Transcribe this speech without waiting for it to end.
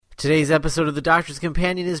Today's episode of The Doctor's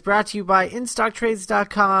Companion is brought to you by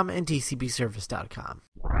InStockTrades.com and TCBService.com.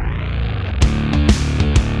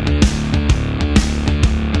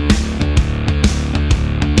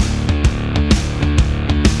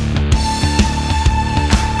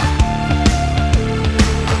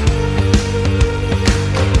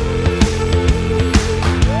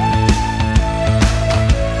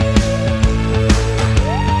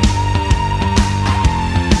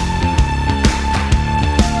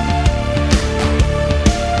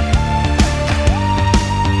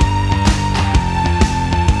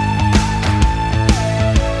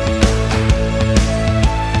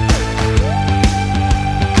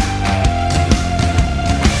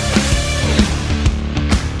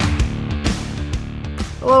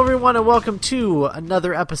 Hello everyone and welcome to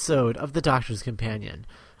another episode of The Doctor's Companion.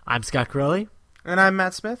 I'm Scott Crowley. And I'm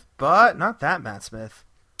Matt Smith, but not that Matt Smith.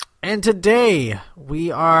 And today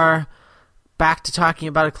we are back to talking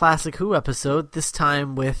about a classic Who episode, this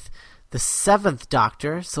time with the 7th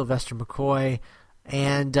Doctor, Sylvester McCoy,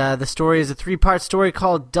 and the story is a 3-part story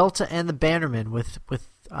called Delta and the Bannermen with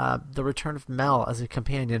the return of Mel as a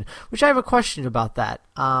companion, which I have a question about that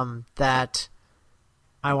I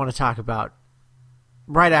want to talk about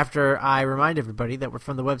right after I remind everybody that we're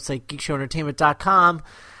from the website geekshowentertainment.com,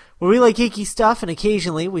 where we like geeky stuff, and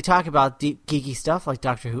occasionally we talk about geeky stuff like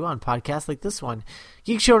Doctor Who on podcasts like this one.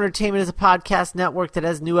 Geek Show Entertainment is a podcast network that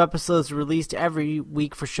has new episodes released every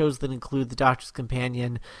week for shows that include The Doctor's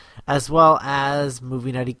Companion, as well as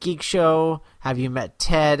Movie Night at Geek Show, Have You Met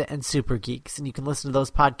Ted, and Super Geeks. And you can listen to those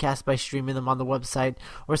podcasts by streaming them on the website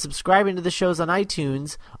or subscribing to the shows on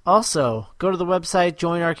iTunes. Also, go to the website,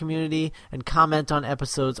 join our community, and comment on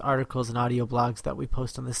episodes, articles, and audio blogs that we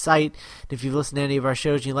post on the site. And if you've listened to any of our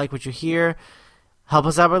shows and you like what you hear, help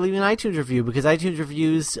us out by leaving an iTunes review, because iTunes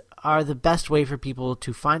reviews are the best way for people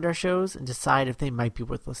to find our shows and decide if they might be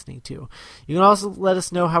worth listening to. You can also let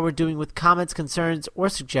us know how we're doing with comments, concerns, or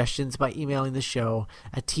suggestions by emailing the show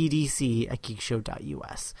at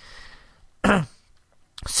tdc@geekshow.us.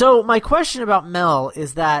 So my question about Mel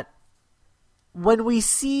is that when we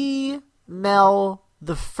see Mel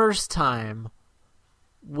the first time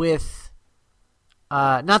with,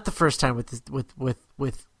 not the first time with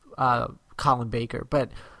Colin Baker,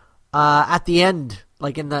 but at the end,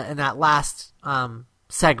 like in that last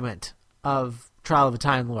segment of Trial of a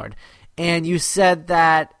Time Lord, and you said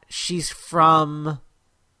that she's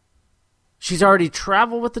already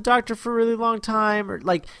traveled with the Doctor for a really long time, or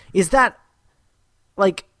like, is that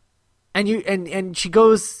like, and she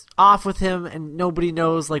goes off with him and nobody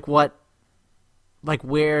knows like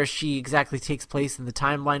where she exactly takes place in the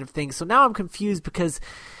timeline of things. So now I'm confused, because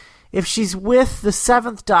if she's with the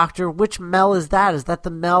 7th Doctor, which Mel is that? Is that the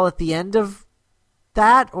Mel at the end of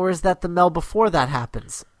that, or is that the Mel before that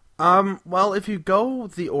happens? Well, if you go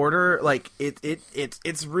the order, like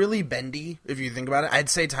it's really bendy if you think about it. I'd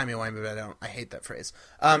say timey-wimey, but I hate that phrase.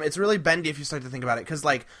 It's really bendy if you start to think about it, because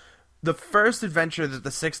like the first adventure that the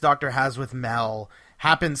 6th Doctor has with Mel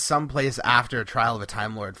happens someplace after Trial of a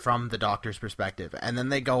Time Lord from the Doctor's perspective. And then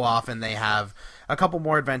they go off and they have a couple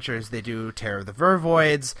more adventures. They do Terror of the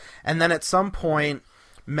Vervoids, and then at some point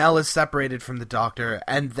Mel is separated from the Doctor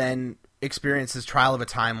and then experiences Trial of a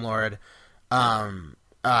Time Lord,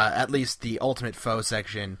 at least the Ultimate Foe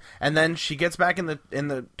section. And then she gets back in the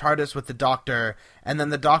TARDIS with the Doctor, and then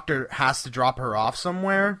the Doctor has to drop her off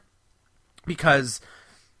somewhere because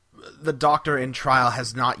the Doctor in Trial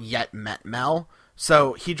has not yet met Mel.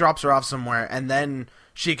 So he drops her off somewhere, and then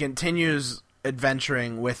she continues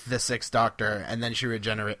adventuring with the 6th Doctor, and then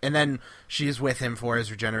and then she's with him for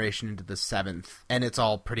his regeneration into the 7th, and it's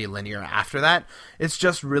all pretty linear after that. It's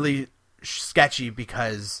just really sketchy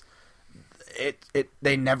because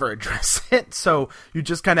they never address it, so you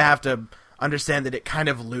just kind of have to understand that it kind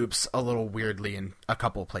of loops a little weirdly in a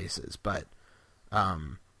couple places. But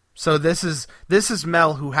so this is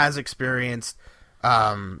Mel, who has experienced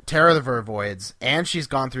Terror of the Vervoids, and she's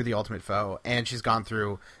gone through the Ultimate Foe, and she's gone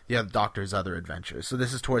through the other Doctor's other adventures. So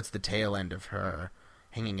this is towards the tail end of her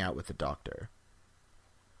hanging out with the Doctor,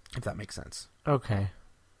 if that makes sense. Okay.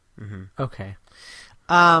 Mm-hmm. Okay.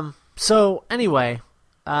 So anyway,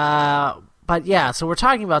 but yeah, so we're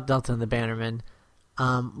talking about Delta and the Bannermen.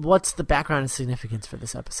 What's the background and significance for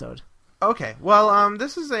this episode? Okay, well,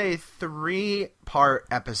 this is a 3-part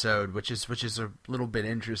episode, which is a little bit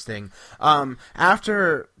interesting.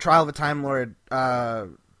 After Trial of a Time Lord, the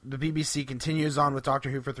BBC continues on with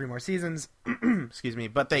Doctor Who for 3 more seasons. Excuse me,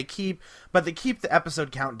 but they keep the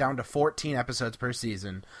episode count down to 14 episodes per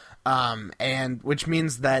season, and which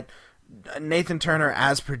means that Nathan Turner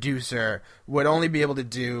as producer would only be able to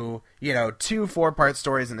do 2 4-part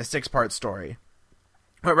stories and a 6-part story.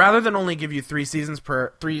 But rather than only give you three stories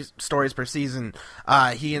per season,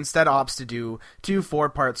 he instead opts to do 2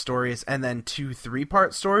 4-part stories and then 2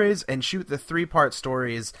 3-part stories, and shoot the 3-part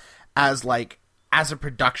stories as a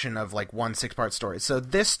production of 1 6-part story. So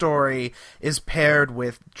this story is paired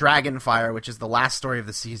with Dragonfire, which is the last story of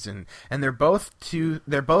the season, and they're both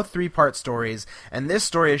 3-part stories, and this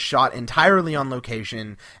story is shot entirely on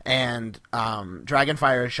location, and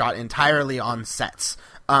Dragonfire is shot entirely on sets.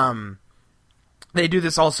 They do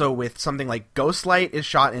this also with something like Ghostlight is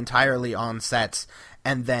shot entirely on sets,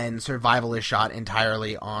 and then Survival is shot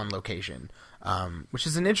entirely on location, which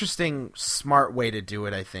is an interesting, smart way to do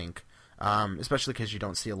it, I think. Especially because you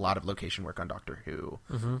don't see a lot of location work on Doctor Who.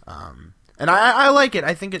 Mm-hmm. And I like it.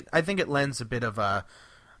 I think it lends a bit of a...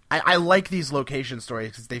 I like these location stories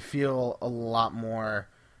because they feel a lot more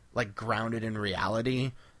grounded in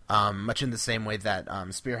reality. Much in the same way that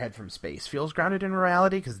Spearhead from Space feels grounded in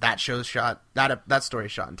reality, because that story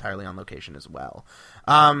is shot entirely on location as well.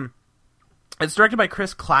 It's directed by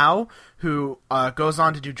Chris Clow, who goes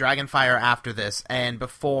on to do Dragonfire after this, and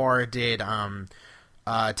before did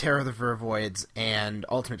Terror of the Vervoids and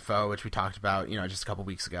Ultimate Foe, which we talked about just a couple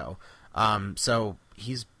weeks ago. So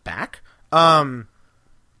he's back. And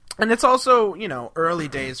it's also early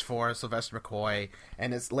days for Sylvester McCoy,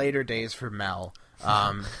 and it's later days for Mel.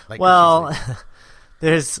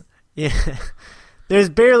 There's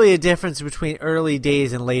barely a difference between early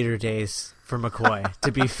days and later days for McCoy,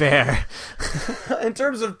 to be fair. In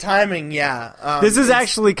terms of timing, yeah. This is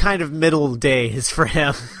actually kind of middle days for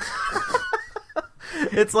him.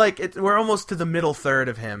 It's we're almost to the middle third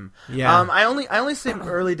of him. Yeah. I only say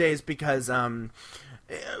early days because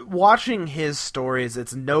watching his stories,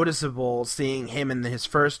 it's noticeable seeing him in his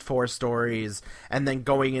first 4 stories and then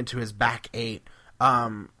going into his back 8.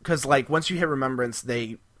 Because once you hit Remembrance,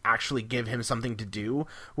 they actually give him something to do.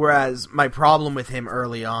 Whereas my problem with him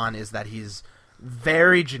early on is that he's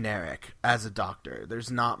very generic as a doctor.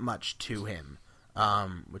 There's not much to him,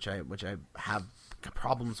 which I have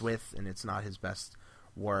problems with, and it's not his best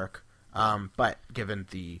work. But given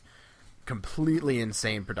the completely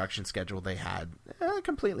insane production schedule they had,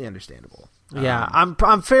 completely understandable. Yeah,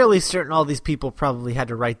 I'm fairly certain all these people probably had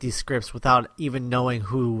to write these scripts without even knowing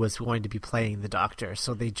who was going to be playing the Doctor,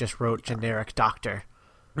 so they just wrote generic Doctor.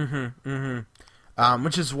 Which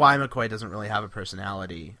is why McCoy doesn't really have a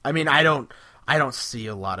personality. I mean, I don't see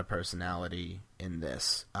a lot of personality in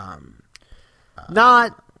this.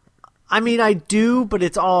 I do, but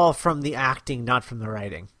it's all from the acting, not from the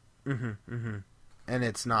writing. And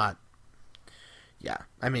it's not. Yeah,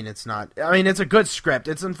 it's not. It's a good script.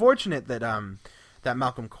 It's unfortunate that that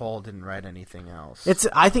Malcolm Cole didn't write anything else.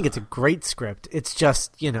 I think it's a great script. It's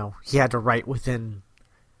just he had to write within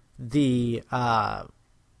the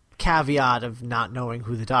caveat of not knowing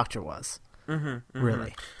who the Doctor was.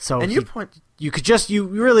 Really. So and you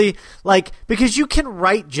really because you can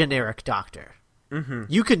write generic Doctor.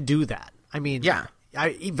 You can do that.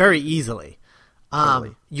 Very easily.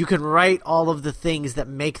 Totally. You can write all of the things that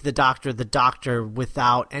make the Doctor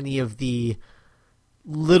without any of the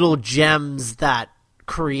little gems that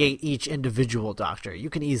create each individual Doctor. You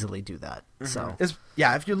can easily do that. So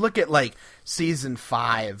if you look at season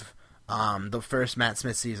 5, the first Matt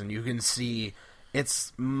Smith season, you can see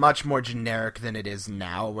it's much more generic than it is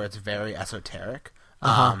now, where it's very esoteric.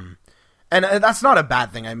 And that's not a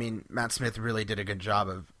bad thing. Matt Smith really did a good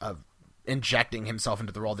job of injecting himself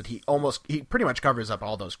into the role that he pretty much covers up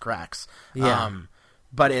all those cracks. Yeah.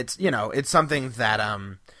 But it's it's something that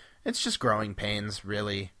it's just growing pains,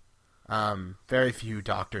 really. Very few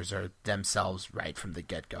doctors are themselves right from the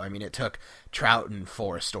get-go. It took Troughton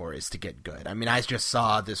 4 stories to get good. I just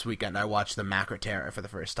saw this weekend, I watched the Macra Terror for the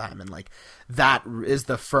first time, and that is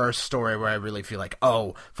the first story where I really feel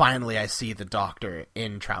oh, finally I see the Doctor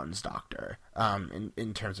in Troughton's Doctor,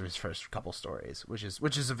 in terms of his first couple stories, which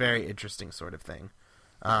is a very interesting sort of thing.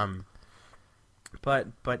 But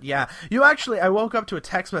yeah, I woke up to a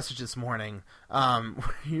text message this morning, where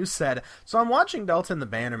you said, so I'm watching Delta and the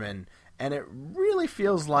Bannerman, and it really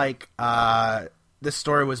feels like this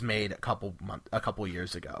story was made a couple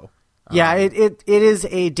years ago. Yeah, it is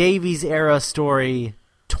a Davies era story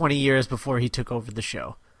 20 years before he took over the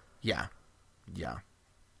show. Yeah.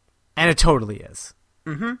 And it totally is.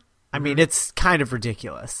 It's kind of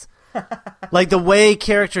ridiculous. The way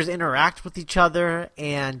characters interact with each other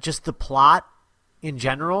and just the plot in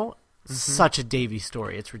general, such a Davies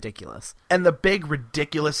story. It's ridiculous. And the big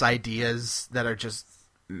ridiculous ideas that are just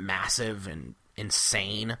massive and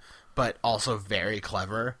insane, but also very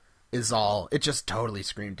clever, it just totally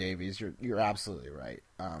screamed Davies. You're absolutely right.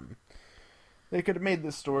 They could have made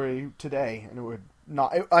this story today, and it would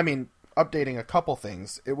not. updating a couple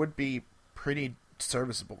things, it would be pretty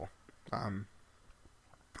serviceable,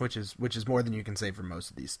 which is more than you can say for most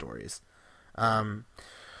of these stories.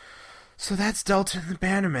 So that's Delta and the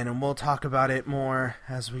Bannerman, and we'll talk about it more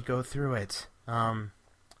as we go through it.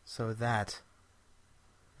 So that.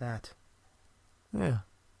 Yeah.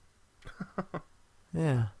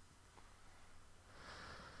 Yeah.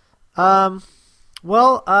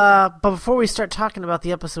 But before we start talking about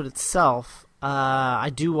the episode itself,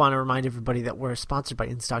 I do want to remind everybody that we're sponsored by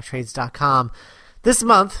InStockTrades.com. This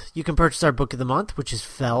month, you can purchase our book of the month, which is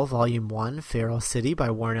Fell, Volume 1, Feral City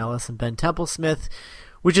by Warren Ellis and Ben Templesmith,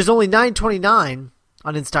 which is only $9.29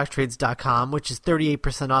 on InStockTrades.com, which is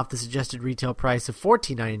 38% off the suggested retail price of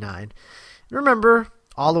 $14.99. And remember,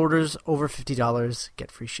 all orders over $50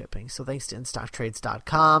 get free shipping. So thanks to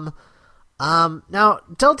InStockTrades.com. Now,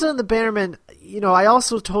 Delta and the Bannerman, I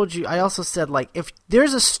also said, like, if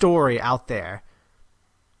there's a story out there,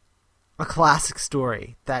 a classic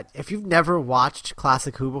story, that if you've never watched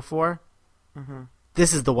Classic Who before,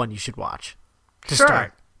 this is the one you should watch to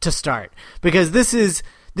start. Because this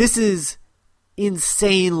is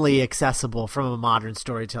insanely accessible from a modern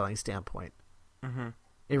storytelling standpoint.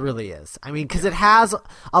 It really is. I mean, because it has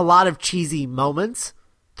a lot of cheesy moments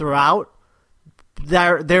throughout,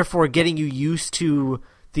 therefore getting you used to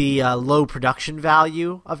the low production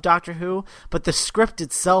value of Doctor Who, but the script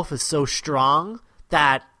itself is so strong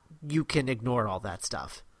that you can ignore all that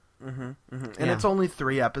stuff. And it's only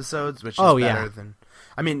 3 episodes, which is better than...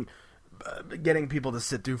 I mean, getting people to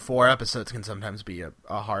sit through 4 episodes can sometimes be a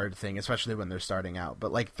hard thing, especially when they're starting out.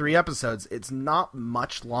 But like 3 episodes, it's not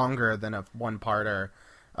much longer than a 1-parter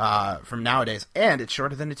from nowadays, and it's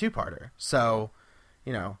shorter than a 2-parter. So,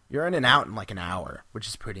 you're in and out in like an hour, which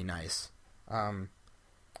is pretty nice.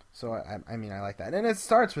 So I mean, I like that. And it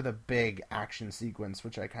starts with a big action sequence,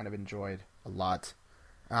 which I kind of enjoyed a lot.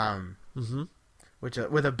 Which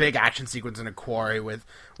with a big action sequence in a quarry with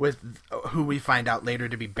who we find out later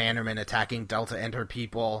to be Bannerman attacking Delta and her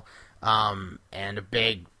people, and a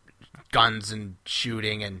big guns and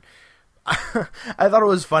shooting, and I thought it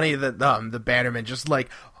was funny that the Bannerman just like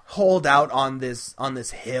hold out on this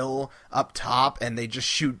hill up top, and they just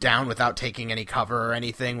shoot down without taking any cover or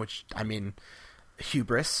anything. Which, I mean,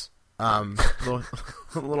 hubris, little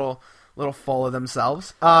full of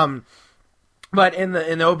themselves. But in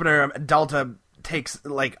the opener, Delta takes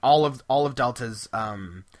like all of Delta's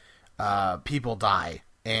people die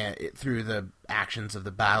through the actions of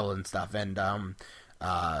the battle and stuff, and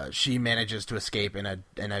she manages to escape in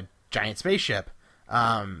a giant spaceship,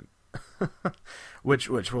 which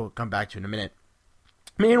we'll come back to in a minute.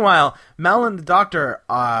 Meanwhile, Mel and the Doctor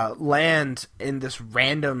land in this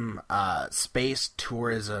random space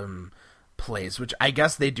tourism place, which I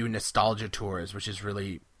guess they do nostalgia tours, which is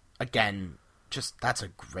really, again, that's a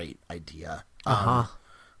great idea. And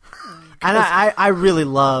I really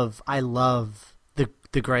love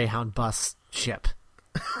the Greyhound bus ship.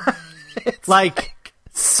 It's like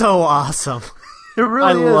so awesome. It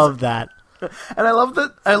really is. I love that. And I love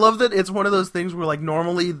that it's one of those things where, like,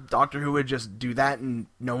 normally Doctor Who would just do that and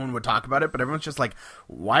no one would talk about it, but everyone's just like,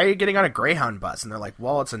 why are you getting on a Greyhound bus? And they're like,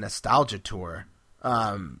 well, it's a nostalgia tour.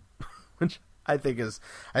 Which I think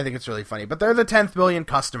it's really funny. But they're the 10th billion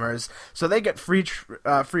customers, so they get free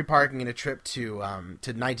parking and a trip to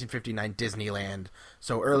 1959 Disneyland,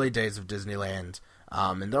 so early days of Disneyland.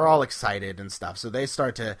 And they're all excited and stuff. So they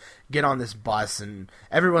start to get on this bus, and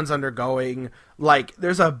everyone's undergoing, like,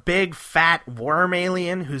 there's a big fat worm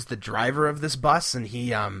alien who's the driver of this bus, and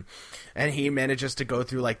he manages to go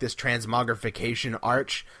through like this transmogrification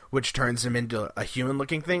arch, which turns him into a human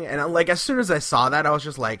looking thing. And like, as soon as I saw that, I was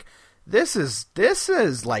just like, this is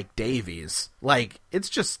like Davies. Like, it's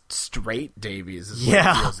just straight Davies is what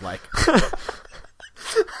it feels like.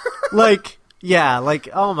 Like, yeah, like,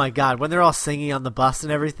 oh my god, when they're all singing on the bus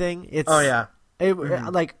and everything, it's... Oh, yeah.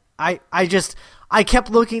 Like, I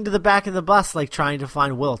kept looking to the back of the bus, like, trying to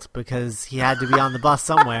find Wilt, because he had to be on the bus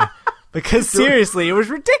somewhere. Because, seriously, it was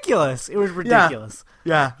ridiculous. It was ridiculous.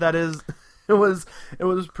 Yeah, that is... It was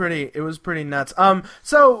pretty nuts.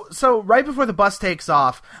 So right before the bus takes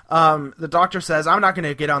off, the Doctor says, I'm not going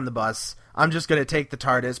to get on the bus. I'm just going to take the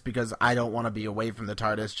TARDIS because I don't want to be away from the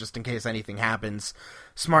TARDIS just in case anything happens.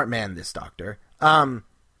 Smart man, this Doctor. And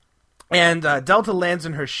Delta lands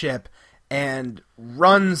in her ship and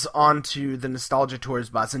runs onto the Nostalgia Tours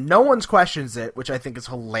bus, and no one questions it, which I think is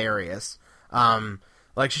hilarious.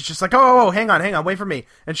 Like, she's just like, oh, hang on, wait for me.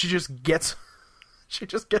 And she just gets she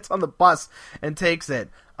just gets on the bus and takes it.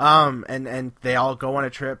 And they all go on a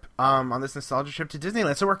trip on this nostalgia trip to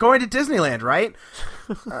Disneyland. So we're going to Disneyland, right?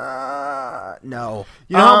 No.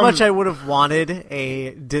 You know how much I would have wanted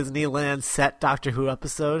a Disneyland set Doctor Who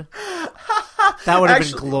episode? That would have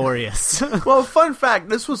been glorious. Well, fun fact,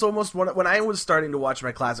 this was almost when I was starting to watch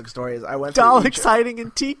my classic stories, I went all exciting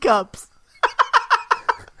in teacups.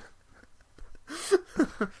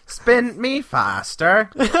 Spin me faster.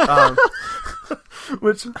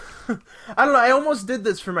 Which, I don't know, I almost did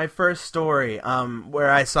this for my first story, where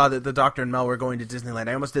I saw that the Doctor and Mel were going to Disneyland.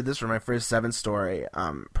 I almost did this for my first 7 story.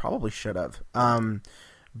 Probably should have.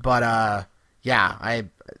 Yeah,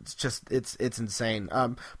 it's insane.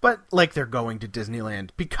 But, like, they're going to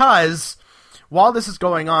Disneyland because while this is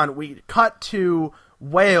going on, we cut to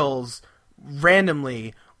Wales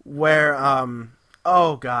randomly where,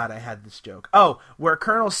 oh god, I had this joke. Oh, where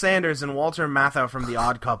Colonel Sanders and Walter Matthau from The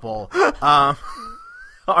Odd Couple,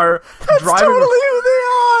 are That's driving. totally who they are!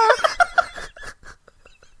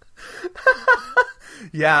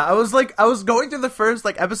 Yeah, I was going through the first,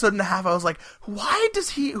 like, episode and a half, I was like, who does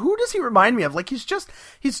he remind me of? Like, he's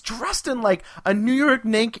dressed in, like, a New York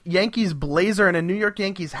Yankees blazer and a New York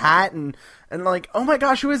Yankees hat, and like, oh my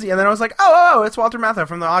gosh, who is he? And then I was like, oh, it's Walter Matthau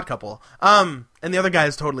from The Odd Couple. And the other guy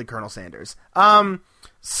is totally Colonel Sanders.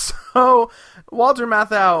 So, Walter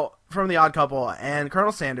Matthau from The Odd Couple and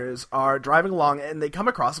Colonel Sanders are driving along, and they come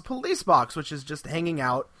across a police box, which is just hanging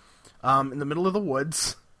out, in the middle of the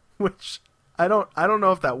woods, which... I don't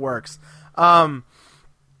know if that works. So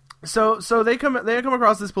they come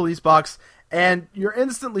across this police box, and you're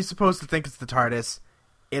instantly supposed to think it's the TARDIS.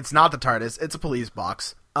 It's not the TARDIS. It's a police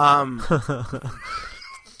box.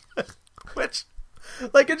 Which,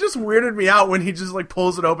 like, it just weirded me out when he just, like,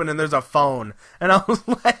 pulls it open and there's a phone, and I was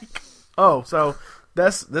like, oh, so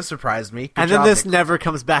this surprised me. Good job, this never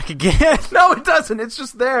comes back again. No, it doesn't. It's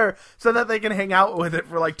just there so that they can hang out with it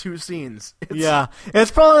for, like, 2 scenes.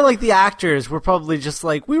 It's probably like the actors were probably just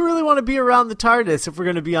like, we really want to be around the TARDIS if we're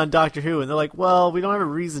going to be on Doctor Who. And they're like, well, we don't have a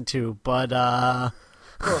reason to, but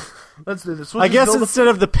let's do this. I guess instead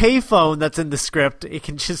of the payphone that's in the script, it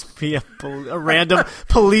can just be a random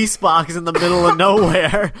police box in the middle of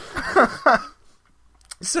nowhere.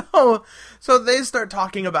 So they start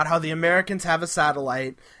talking about how the Americans have a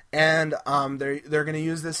satellite, and they're going to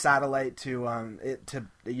use this satellite to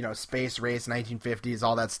space race, 1950s,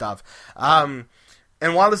 all that stuff. And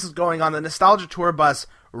while this is going on, the nostalgia tour bus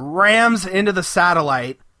rams into the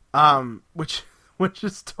satellite, which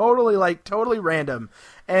is totally random,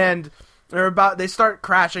 and they start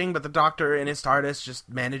crashing, but the Doctor in his TARDIS just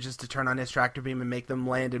manages to turn on his tractor beam and make them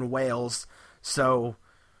land in Wales. So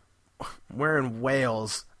we're in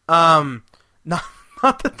Wales. Not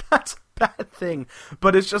that that's a bad thing,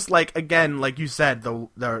 but it's just like, again, like you said,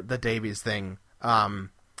 the Davies thing, all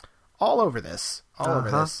over this.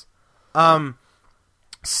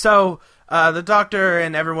 So the Doctor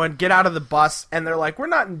and everyone get out of the bus, and they're like, we're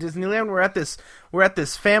not in Disneyland, we're at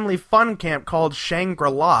this family fun camp called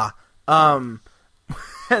Shangri-La.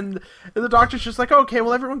 And the Doctor's just like, okay,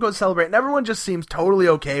 well, everyone go celebrate. And everyone just seems totally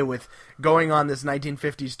okay with going on this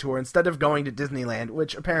 1950s tour instead of going to Disneyland,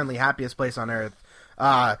 which apparently happiest place on Earth,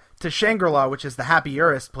 to Shangri-La, which is the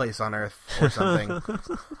happiest place on Earth or something.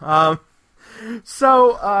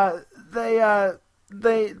 So they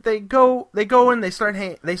go and they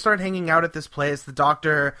start hanging out at this place. The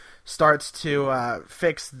Doctor starts to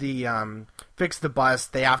fix the bus.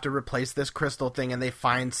 They have to replace this crystal thing, and they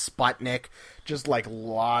find Sputnik just, like,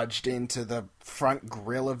 lodged into the front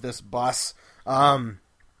grill of this bus. And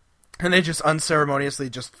they just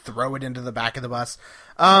unceremoniously just throw it into the back of the bus.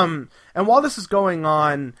 And while this is going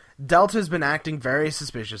on, Delta's been acting very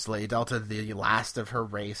suspiciously. Delta, the last of her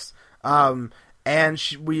race. And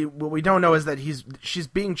what we don't know is that she's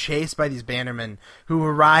being chased by these bannermen who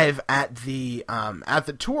arrive at the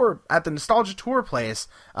nostalgia tour place,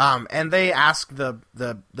 and they ask the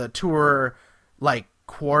tour, like,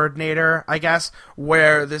 coordinator, I guess,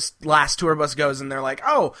 where this last tour bus goes, and they're like,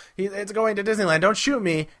 oh, it's going to Disneyland, don't shoot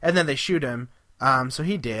me, and then they shoot him, so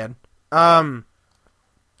he did, and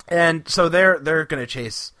so they're gonna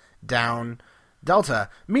chase down Delta.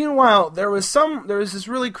 Meanwhile, there was this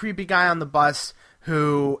really creepy guy on the bus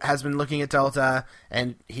who has been looking at Delta,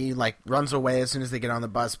 and he, like, runs away as soon as they get on the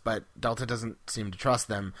bus, but Delta doesn't seem to trust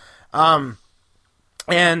them.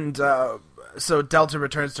 So Delta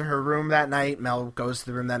returns to her room that night. Mel goes to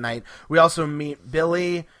the room that night. We also meet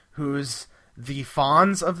Billy, who's the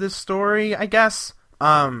Fonz of this story, I guess.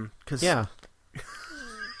 'Cause yeah.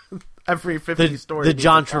 Every 50 story. The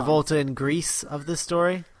John Travolta in Grease of this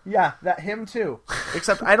story? Yeah, him too.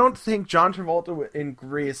 Except I don't think John Travolta in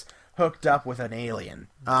Grease hooked up with an alien.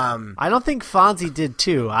 I don't think Fonzie did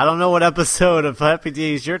too. I don't know what episode of Happy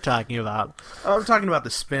Days you're talking about. Oh, I'm talking about the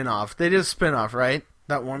spin-off. They did a spin-off, right?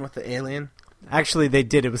 That one with the alien? Actually, they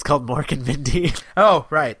did. It was called Mork and Mindy. Oh,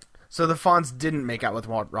 right. So the Fonz didn't make out with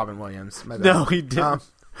Robin Williams. My bad. No, he didn't.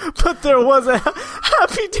 But there was a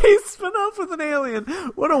Happy Days spin-off with an alien.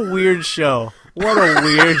 What a weird show. What a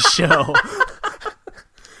weird show.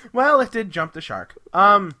 Well, it did jump the shark.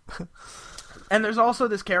 And there's also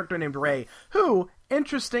this character named Ray, who,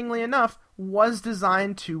 interestingly enough, was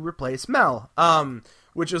designed to replace Mel.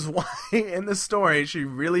 Which is why in the story she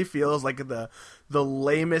really feels like the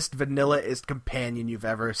lamest, vanilla-ist companion you've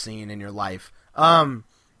ever seen in your life.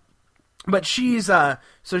 But she's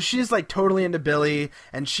like totally into Billy,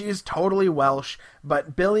 and she's totally Welsh,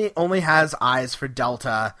 but Billy only has eyes for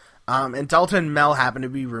Delta, and Delta and Mel happen to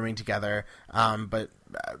be rooming together, but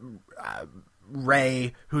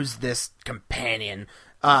Ray, who's this companion,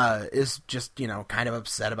 is just, kind of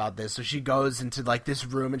upset about this. So she goes into like this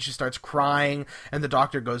room and she starts crying, and the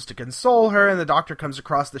doctor goes to console her, and the doctor comes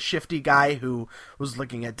across the shifty guy who was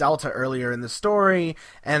looking at Delta earlier in the story,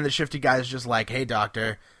 and the shifty guy is just like, "Hey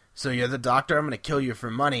doctor, so you're the doctor? I'm going to kill you for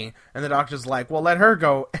money." And the doctor's like, "Well, let her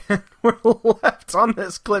go." And we're left on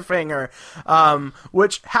this cliffhanger,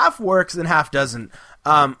 which half works and half doesn't.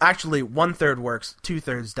 Actually, 1/3 works,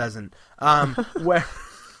 2/3 doesn't.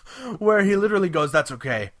 Where he literally goes, "That's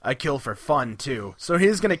okay, I kill for fun, too." So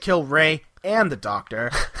he's going to kill Ray and the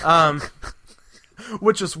doctor,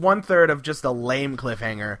 which is 1/3 of just a lame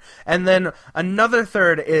cliffhanger. And then another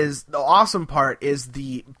third is, the awesome part is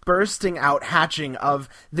the bursting out hatching of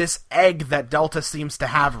this egg that Delta seems to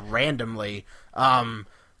have randomly,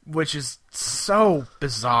 which is so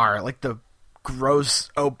bizarre. Like the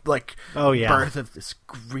gross, birth of this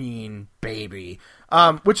green baby,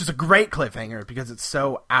 which is a great cliffhanger because it's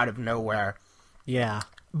so out of nowhere. Yeah.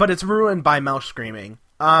 But it's ruined by Mel screaming.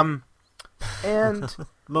 And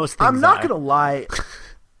most things I'm not gonna lie,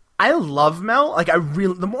 I love Mel. Like,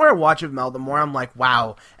 the more I watch of Mel, the more I'm like,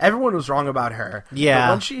 wow, everyone was wrong about her. Yeah.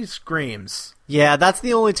 But when she screams, yeah, that's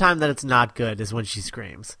the only time that it's not good, is when she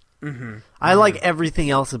screams. Mm-hmm. I like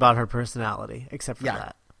everything else about her personality except for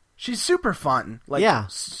that. She's super fun. Like, yeah,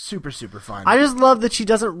 super, super fun. I just love that she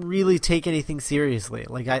doesn't really take anything seriously.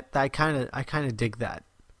 Like, I kind of dig that.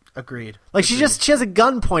 Agreed. Like, she has a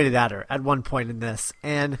gun pointed at her at one point in this,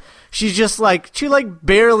 and she's just like, she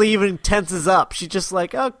barely even tenses up. She's just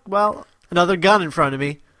like, "Oh, well, another gun in front of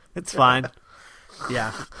me. It's fine."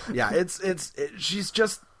 Yeah. She's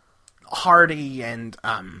just hearty and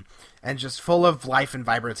just full of life and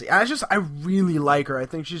vibrancy. I really like her. I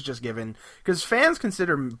think she's just given, because fans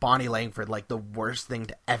consider Bonnie Langford like the worst thing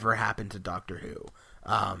to ever happen to Doctor Who.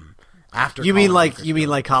 After you mean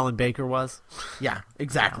like Colin Baker was? Yeah,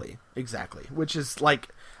 exactly. Which is like,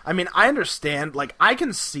 I mean, I understand. Like, I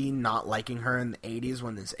can see not liking her in the 80s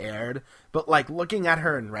when this aired, but like looking at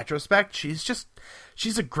her in retrospect,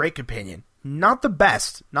 she's a great companion. Not the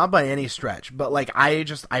best, not by any stretch, but like I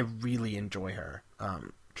really enjoy her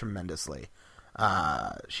tremendously.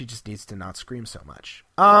 She just needs to not scream so much.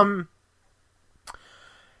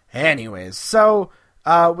 Anyways, so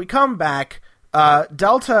we come back.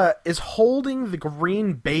 Delta is holding the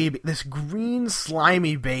green baby, this green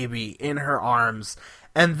slimy baby, in her arms,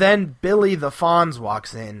 and then Billy the Fonz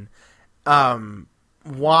walks in.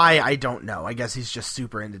 Why, I don't know. I guess he's just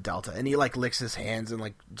super into Delta, and he like licks his hands and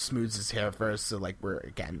like smooths his hair first, so like we're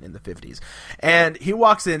again in the 50s. And he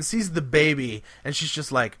walks in, sees the baby, and she's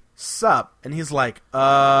just like, "Sup?" And he's like,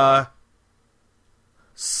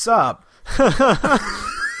 "Sup?"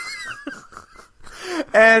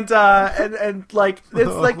 And like,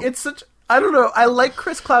 it's like, it's such, I don't know, I like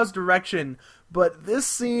Chris Cloud's direction, but this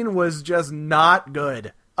scene was just not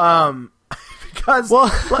good. Because,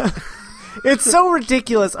 well, it's so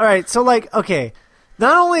ridiculous. All right, so like, okay,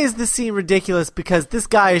 not only is this scene ridiculous because this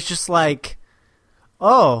guy is just like,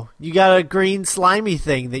 "Oh, you got a green slimy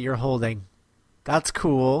thing that you're holding. That's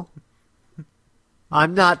cool.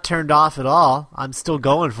 I'm not turned off at all. I'm still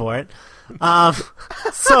going for it."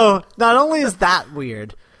 So not only is that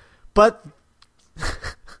weird, but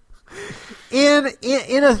in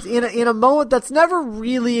a moment that's never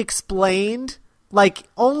really explained, like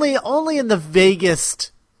only in the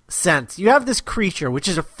vaguest sense, you have this creature, which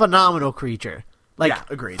is a phenomenal creature, like, yeah,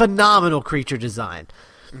 agreed, phenomenal creature design.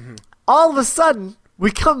 Mm-hmm. All of a sudden,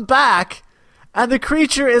 we come back, and the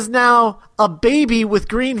creature is now a baby with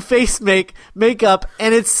green face makeup,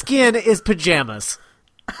 and its skin is pajamas.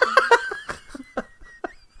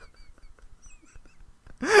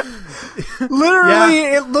 Literally,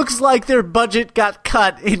 yeah. It looks like their budget got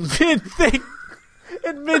cut in mid-thing.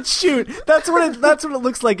 in mid-shoot. That's what it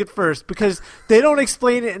looks like at first, because they don't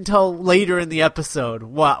explain it until later in the episode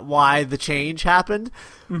why the change happened.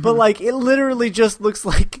 Mm-hmm. But like it literally just looks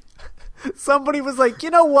like somebody was like, you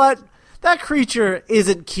know what? That creature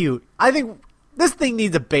isn't cute. I think this thing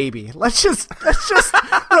needs a baby. Let's just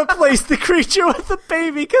replace the creature with a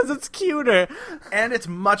baby because it's cuter. And it's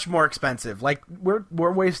much more expensive. Like we're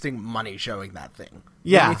wasting money showing that thing.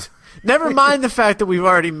 Yeah. Never mind the fact that we've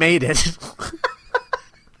already made it.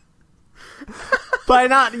 By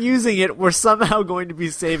not using it, we're somehow going to be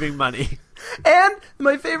saving money. And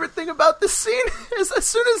my favorite thing about this scene is as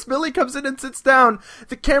soon as Billy comes in and sits down,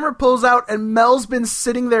 the camera pulls out and Mel's been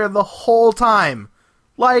sitting there the whole time.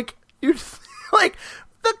 Like, like,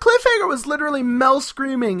 the cliffhanger was literally Mel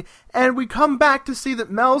screaming, and we come back to see that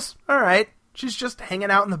Mel's, alright, she's just hanging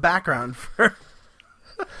out in the background for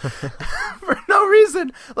no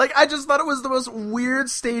reason. Like, I just thought it was the most weird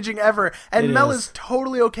staging ever, and Mel is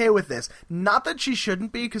totally okay with this. Not that she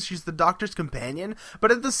shouldn't be, because she's the Doctor's companion,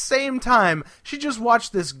 but at the same time, she just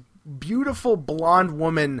watched this beautiful blonde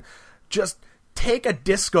woman just take a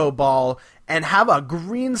disco ball and have a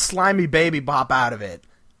green slimy baby pop out of it,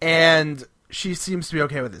 and she seems to be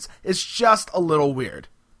okay with this. It's just a little weird.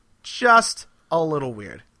 Just a little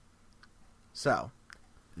weird. So,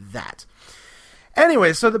 that.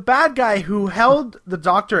 Anyway, so the bad guy who held the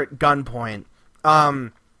Doctor at gunpoint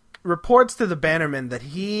reports to the Bannerman that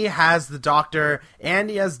he has the Doctor and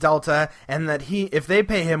he has Delta, and that if they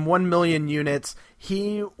pay him 1 million units,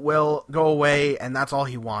 he will go away, and that's all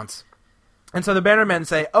he wants. And so the Bannermen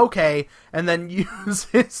say, okay, and then use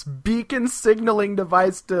his beacon signaling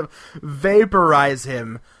device to vaporize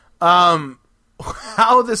him.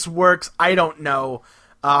 How this works, I don't know.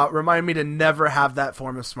 Remind me to never have that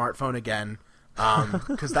form of smartphone again.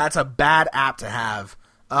 Because that's a bad app to have.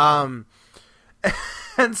 And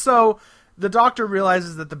so the Doctor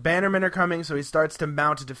realizes that the Bannermen are coming, so he starts to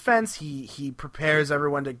mount a defense. He prepares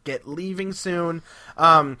everyone to get leaving soon.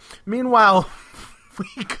 Meanwhile,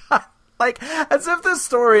 we got, like, as if this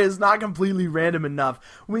story is not completely random enough,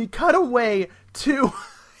 we cut away to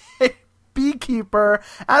a beekeeper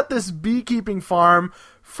at this beekeeping farm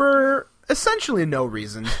for essentially no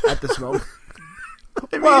reason at this moment.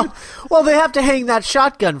 I mean, well, they have to hang that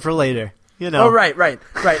shotgun for later, you know. Oh, right.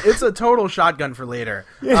 It's a total shotgun for later.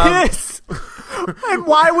 Yes. And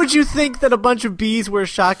why would you think that a bunch of bees were a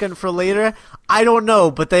shotgun for later? I don't know,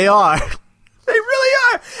 but they are. They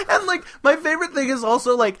really are. And, like, my favorite thing is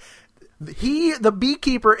also, like, the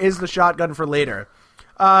beekeeper is the shotgun for later.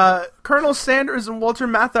 Colonel Sanders and Walter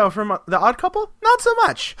Matthau from The Odd Couple? Not so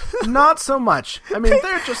much. Not so much. I mean, they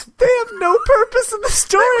have no purpose in the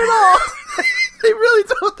story at all. They really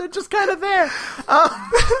don't. They're just kind of there.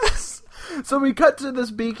 So we cut to this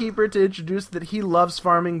beekeeper to introduce that he loves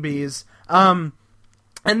farming bees. And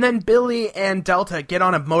then Billy and Delta get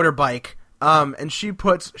on a motorbike. And she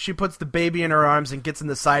puts the baby in her arms and gets in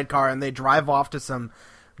the sidecar, and they drive off to some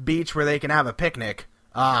beach where they can have a picnic.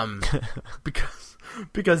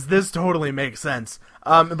 Because this totally makes sense.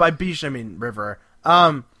 By beach, I mean river.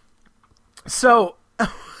 So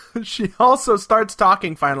she also starts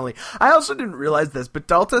talking finally. I also didn't realize this, but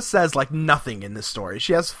Delta says, like, nothing in this story.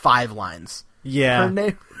 She has 5 lines. Yeah.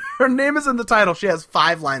 Her name is in the title. She has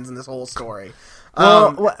 5 lines in this whole story.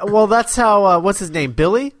 Well, that's how, what's his name,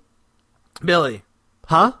 Billy? Billy.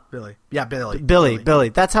 Huh? Billy. Yeah, Billy. Billy.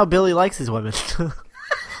 That's how Billy likes his women.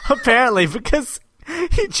 Apparently, because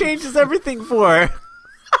he changes everything for her.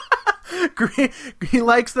 He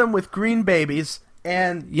likes them with green babies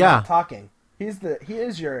and not talking. He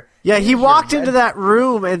walked into that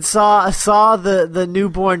room and saw the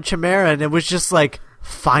newborn Chimera, and it was just like,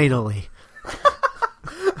 finally.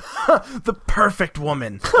 The perfect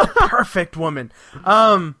woman.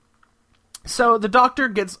 So the Doctor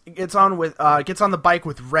gets on the bike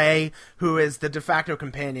with Ray, who is the de facto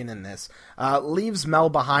companion in this. Leaves Mel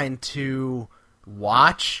behind to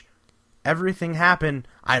watch everything happen.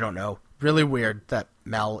 I don't know. Really weird that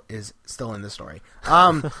Mel is still in the story.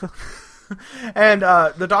 And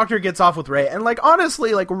the Doctor gets off with Ray, and, like,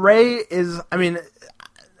 honestly, like, Ray is, I mean,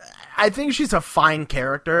 I think she's a fine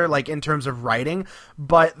character, like, in terms of writing,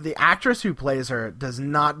 but the actress who plays her does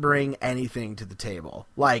not bring anything to the table.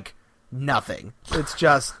 Like, nothing. It's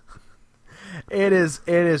just, it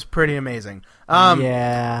is pretty amazing.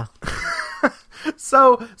 Yeah.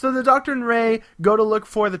 So the Doctor and Ray go to look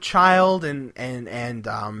for the child and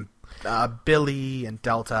Billy and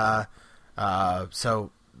Delta.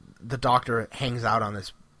 So the Doctor hangs out on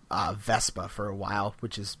this Vespa for a while,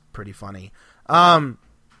 which is pretty funny. And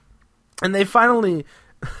they finally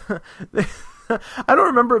I don't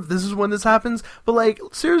remember if this is when this happens, but like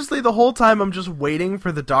seriously, the whole time I'm just waiting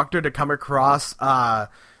for the Doctor to come across Walter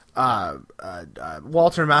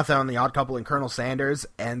Matthau and the Odd Couple and Colonel Sanders,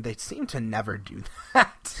 and they seem to never do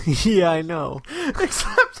that. Yeah, I know.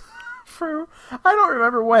 Except for I don't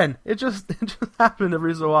remember when. It just happened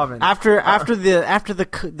every so often. After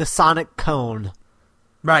the sonic cone,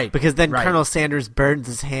 right? Because then right. Colonel Sanders burns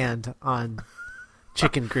his hand on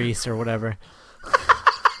chicken grease or whatever.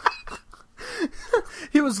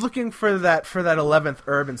 He was looking for that 11th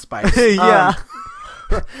herb and spice. Yeah.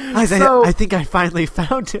 I think I finally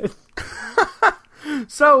found it.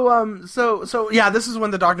 So yeah, this is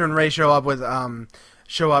when the Doctor and Ray show up at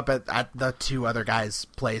the two other guys'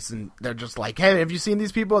 place, and they're just like, "Hey, have you seen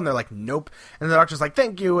these people?" And they're like, "Nope." And the Doctor's like,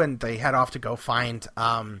 "Thank you," and they head off to go find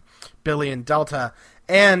Billy and Delta.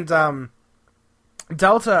 And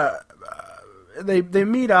Delta, they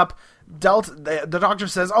meet up. Delta, the Doctor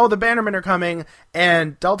says, "Oh, the Bannermen are coming,"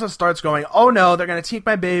 and Delta starts going, "Oh no, they're gonna take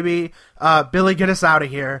my baby. Billy, get us out of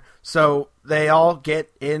here." So they all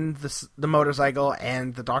get in the motorcycle,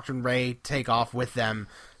 and the Doctor and Ray take off with them.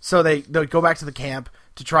 So they go back to the camp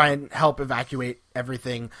to try and help evacuate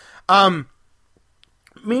everything.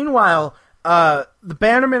 Meanwhile, the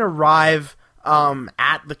Bannermen arrive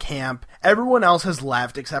at the camp. Everyone else has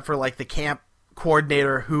left except for like the camp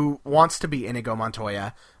coordinator who wants to be Inigo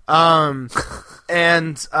Montoya. And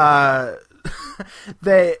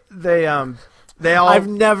they all. I've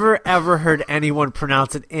never ever heard anyone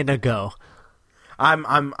pronounce it Inigo.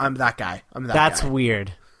 I'm that guy. That's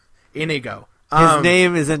weird. Inigo. His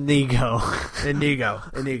name is Inigo. Inigo.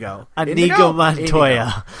 Inigo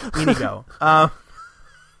Montoya. Inigo.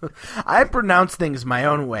 I pronounce things my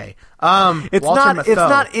own way. It's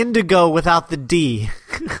not indigo without the D.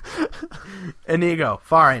 Inigo,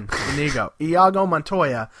 fine. Inigo. Iago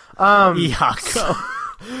Montoya. Iago.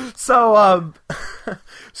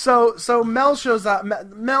 So Mel shows up.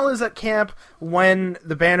 Mel is at camp when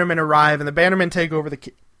the Bannermen arrive, and the Bannermen take over the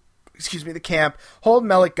camp, hold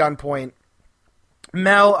Mel at gunpoint.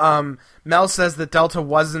 Mel says that Delta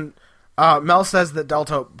wasn't. Mel says that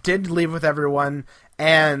Delta did leave with everyone,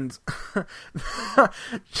 and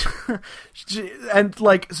and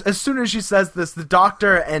like as soon as she says this, the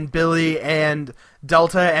Doctor and Billy and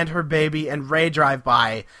Delta and her baby and Ray drive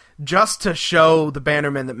by just to show the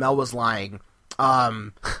Bannermen that Mel was lying.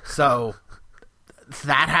 So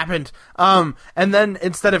that happened. And then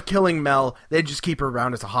instead of killing Mel, they just keep her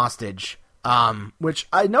around as a hostage. Which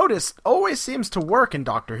I noticed always seems to work in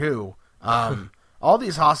Doctor Who. All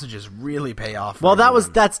these hostages really pay off. Well,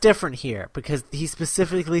 that's different here because he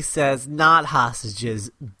specifically says not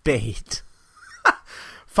hostages, bait.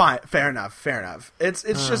 Fine, fair enough. It's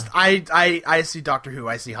just I see Doctor Who,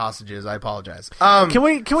 I see hostages. I apologize. Can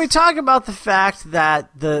we talk about the fact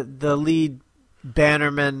that the lead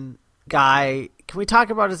Bannerman guy? Can we talk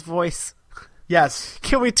about his voice? Yes.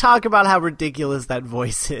 Can we talk about how ridiculous that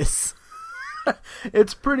voice is?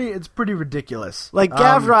 It's pretty ridiculous. Like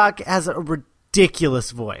Gavrock has a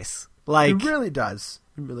ridiculous voice. Like it really does.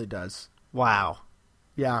 Wow.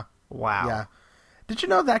 Yeah. Wow. Yeah. Did you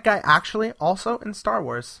know that guy actually also in Star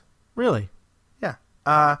Wars? Really?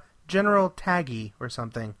 Yeah. General Taggy or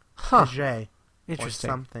something. Huh. Tajay. Interesting.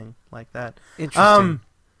 Or something like that. Interesting.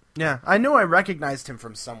 Yeah. I knew I recognized him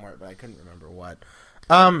from somewhere, but I couldn't remember what.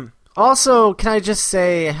 Also, can I just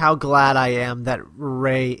say how glad I am that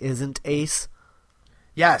Ray isn't Ace?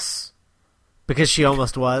 Yes. Because she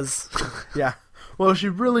almost was. Yeah. Well, she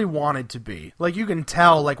really wanted to be. Like, you can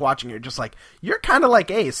tell, like, watching her, just like, you're kind of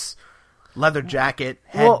like Ace. Leather jacket,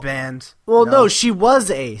 headband. Well, no, she was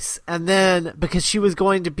Ace. And then, because she was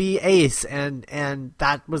going to be Ace, and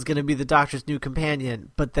that was going to be the Doctor's new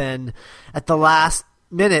companion. But then, at the last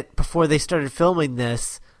minute, before they started filming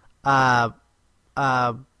this, what's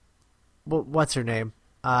her name?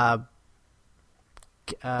 Oh,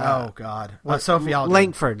 God. Sophie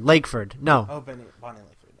Aldrin. Langford. No. Oh, Bonnie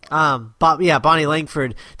Langford. Bonnie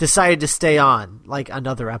Langford decided to stay on, like,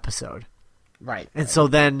 another episode. Right. And so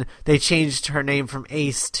then they changed her name from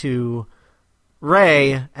Ace to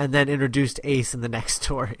Ray, and then introduced Ace in the next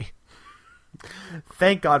story.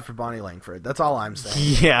 Thank God for Bonnie Langford. That's all I'm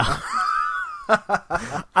saying. Yeah.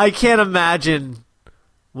 I can't imagine.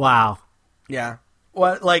 Wow. Yeah.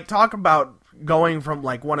 Well, like, talk about going from,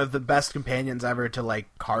 like, one of the best companions ever to,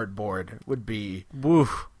 like, cardboard would be...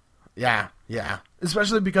 Woof. Yeah.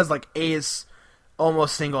 Especially because, like, Ace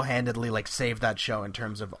almost single-handedly, like, saved that show in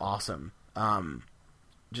terms of awesome.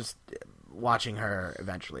 Just watching her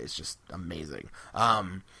eventually is just amazing.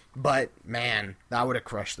 But, man, that would have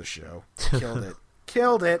crushed the show. Killed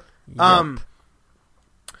it. Yep.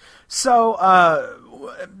 So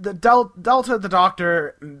the Delta, the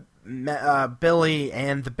Doctor, Billy,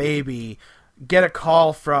 and the baby get a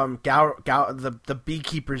call from the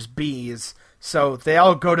beekeeper's bees. So they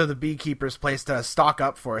all go to the beekeeper's place to stock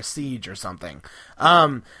up for a siege or something.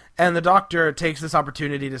 And the Doctor takes this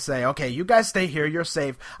opportunity to say, okay, you guys stay here, you're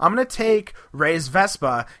safe. I'm going to take Ray's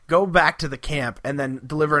Vespa, go back to the camp, and then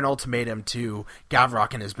deliver an ultimatum to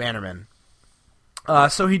Gavrok and his bannermen.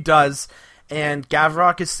 So he does, and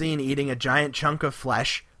Gavrok is seen eating a giant chunk of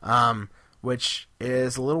flesh, which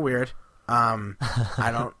is a little weird.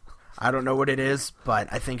 I don't know what it is, but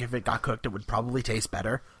I think if it got cooked, it would probably taste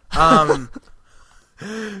better. But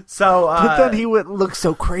then he would look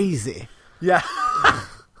so crazy. Yeah.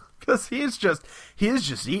 Because he is just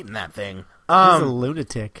eating that thing. He's a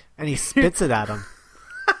lunatic, and he spits it at him.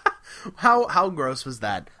 How gross was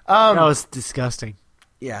that? That was disgusting.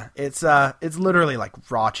 Yeah, it's literally like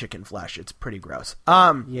raw chicken flesh. It's pretty gross.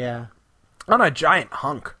 Yeah. On a giant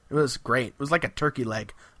hunk. It was great. It was like a turkey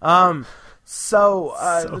leg. So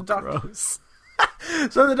gross.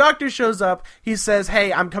 So the Doctor shows up. He says,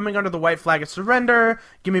 hey, I'm coming under the white flag of surrender.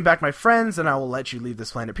 Give me back my friends, and I will let you leave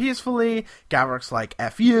this planet peacefully. Gavrok's like,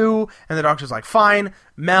 F you. And the Doctor's like, fine.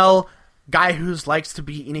 Mel, guy who likes to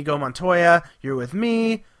be Inigo Montoya, you're with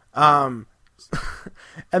me. And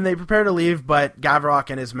they prepare to leave, but Gavrok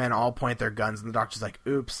and his men all point their guns, and the Doctor's like,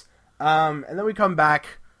 oops. And then we come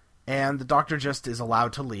back, and the Doctor just is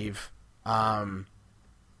allowed to leave,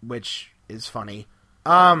 which is funny.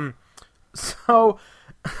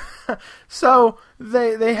 So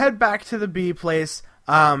they head back to the bee place.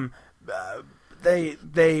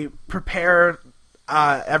 They prepare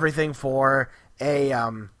everything for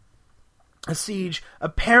a siege.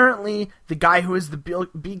 Apparently, the guy who is the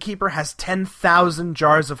beekeeper has 10,000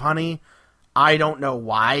 jars of honey. I don't know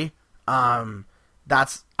why. I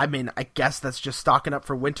guess that's just stocking up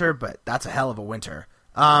for winter, but that's a hell of a winter.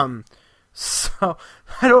 So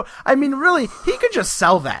really, he could just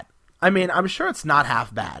sell that. I'm sure it's not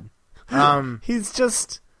half bad.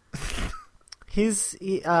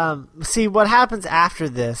 See, what happens after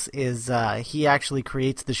this is he actually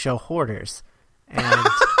creates the show Hoarders. And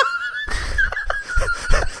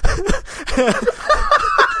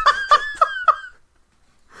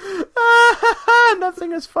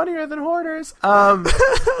nothing is funnier than Hoarders.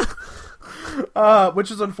 Which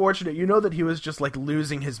is unfortunate. You know that he was just like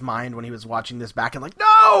losing his mind when he was watching this back and like,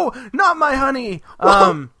 no, not my honey.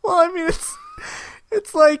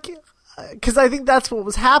 It's like, because I think that's what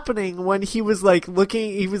was happening when he was like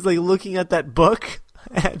looking at that book,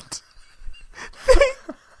 and they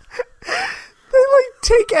like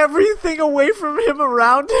take everything away from him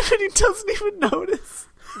around him, and he doesn't even notice.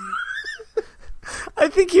 I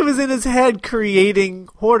think he was in his head creating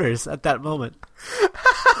Hoarders at that moment.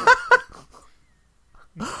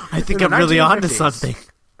 I think I'm really onto something.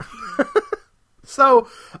 So,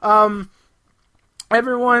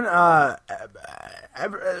 everyone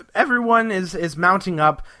is mounting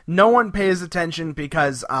up. No one pays attention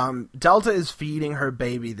because Delta is feeding her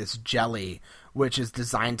baby this jelly, which is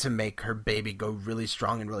designed to make her baby go really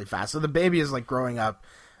strong and really fast. So the baby is like growing up,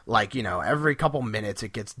 like, every couple minutes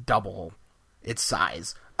it gets double its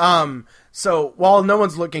size. So while no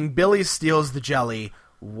one's looking, Billy steals the jelly.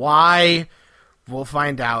 Why? We'll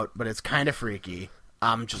find out, but it's kind of freaky.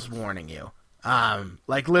 I'm just warning you.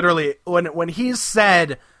 Like literally, when he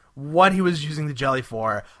said what he was using the jelly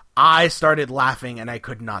for, I started laughing and I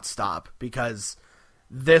could not stop because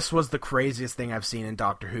this was the craziest thing I've seen in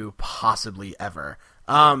Doctor Who possibly ever.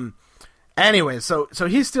 Anyway, so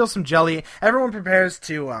he steals some jelly. Everyone prepares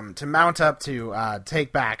to mount up to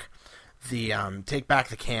take back the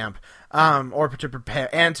camp, or to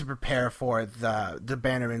prepare for the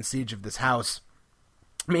Bannerman siege of this house.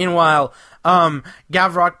 Meanwhile,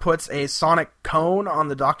 Gavrok puts a sonic cone on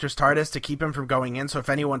the Doctor's TARDIS to keep him from going in, so if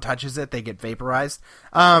anyone touches it, they get vaporized.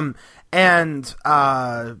 So the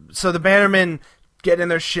Bannermen get in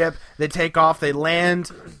their ship, they take off, they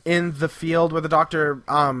land in the field where the Doctor,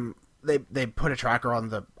 they put a tracker on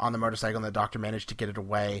the motorcycle, and the Doctor managed to get it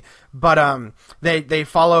away. But they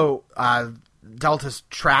follow Delta's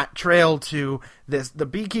trail to the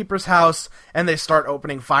beekeeper's house, and they start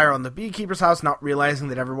opening fire on the beekeeper's house, not realizing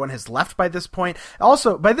that everyone has left by this point.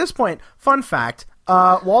 Also, by this point, fun fact,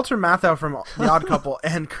 Walter Matthau from The Odd Couple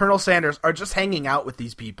and Colonel Sanders are just hanging out with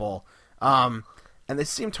these people, and they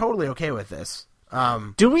seem totally okay with this.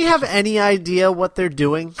 Do we have any idea what they're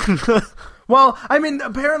doing? Well,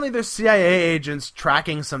 apparently they're CIA agents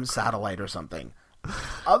tracking some satellite or something.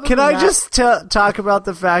 Can I just talk about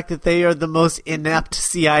the fact that they are the most inept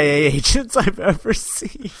CIA agents I've ever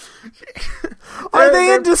seen? Are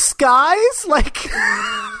they in disguise? Like,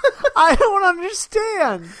 I don't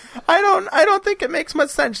understand. I don't think it makes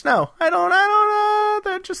much sense. No, I don't.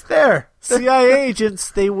 They're just there. CIA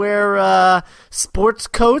agents. They wear sports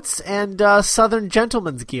coats and Southern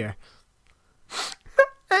gentleman's gear.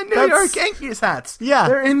 And New York Yankees hats. Yeah,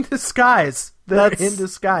 they're in disguise. They're in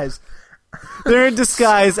disguise. They're in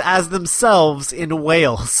disguise as themselves in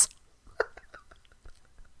Wales.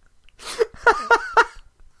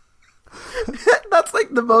 That's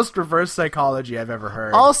like the most reverse psychology I've ever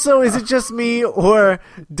heard. Also, is it just me, or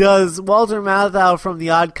does Walter Matthau from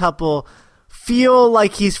The Odd Couple feel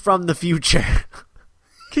like he's from the future?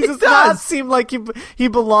 He does not seem like he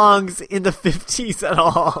belongs in the 50s at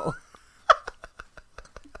all.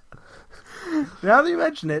 Now that you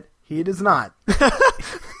mention it, he does not.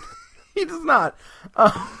 He does not.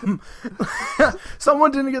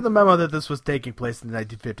 Someone didn't get the memo that this was taking place in the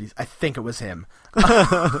 1950s. I think it was him.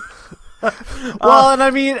 Well, and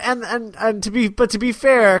I mean, and to be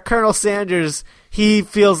fair, Colonel Sanders, he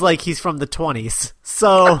feels like he's from the 20s.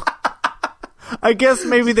 So I guess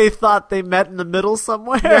maybe they thought they met in the middle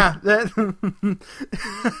somewhere. Yeah.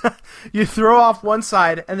 You throw off one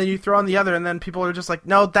side and then you throw on the other, and then people are just like,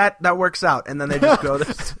 no, that works out. And then they just go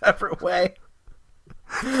their separate way.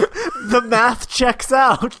 The math checks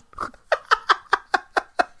out.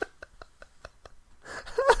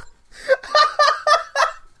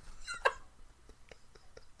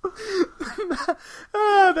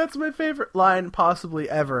 That's my favorite line possibly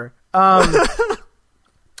ever.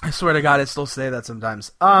 I swear to God, I still say that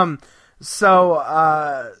sometimes. So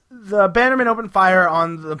the Bannermen open fire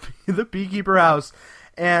on the beekeeper house,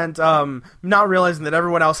 and not realizing that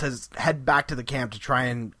everyone else has head back to the camp to try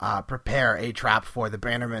and prepare a trap for the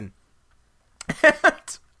Bannermen.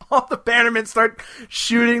 And all the Bannermen start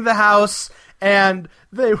shooting the house, and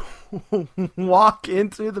they walk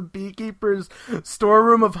into the beekeeper's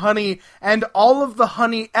storeroom of honey, and all of the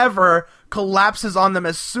honey ever collapses on them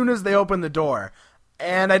as soon as they open the door.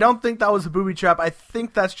 And I don't think that was a booby trap. I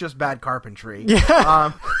think that's just bad carpentry.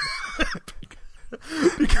 Yeah.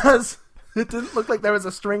 Because it didn't look like there was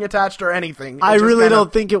a string attached or anything. I really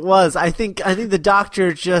don't think it was. I think the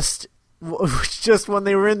doctor just when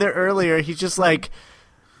they were in there earlier, he's just like,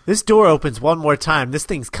 this door opens one more time. This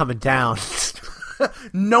thing's coming down.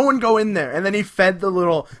 No one go in there. And then he fed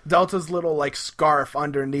Delta's little like scarf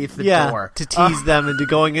underneath the door. To tease them into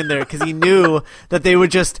going in there, because he knew that they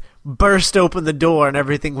would just burst open the door and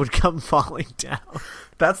everything would come falling down.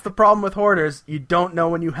 That's the problem with hoarders. You don't know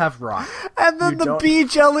when you have rot. And then the bee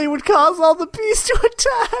jelly would cause all the bees to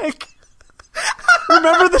attack.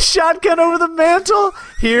 Remember the shotgun over the mantle?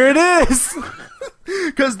 Here it is.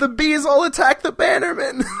 Because the bees all attack the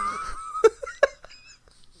Bannermen.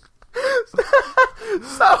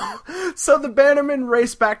 So the Bannermen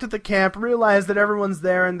race back to the camp, realize that everyone's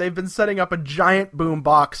there, and they've been setting up a giant boom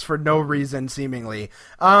box for no reason, seemingly.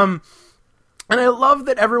 And I love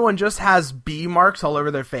that everyone just has bee marks all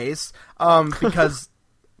over their face, because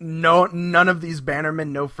none of these Bannermen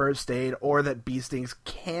know first aid, or that bee stings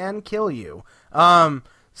can kill you.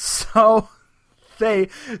 So they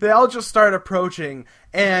all just start approaching,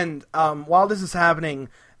 and while this is happening,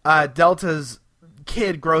 Delta's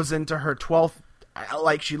kid grows into her 12th,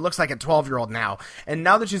 like she looks like a 12-year-old now, and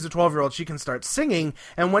now that she's a 12-year-old, she can start singing,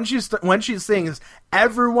 and when she sings,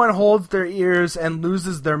 everyone holds their ears and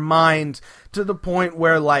loses their mind, to the point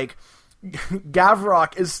where like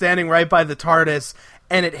Gavrok is standing right by the TARDIS,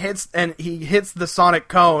 and he hits the sonic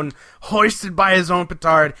cone, hoisted by his own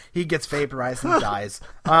petard. He gets vaporized and dies.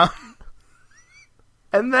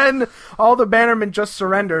 And then all the Bannermen just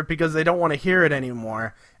surrender because they don't want to hear it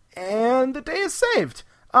anymore. And the day is saved.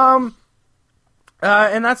 And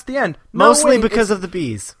that's the end. Mostly because of the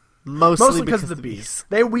bees. Mostly because of the bees.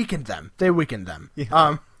 They weakened them.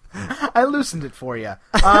 Yeah. I loosened it for you.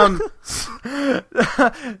 But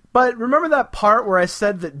remember that part where I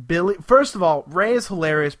said that Billy... First of all, Ray is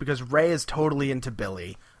hilarious because Ray is totally into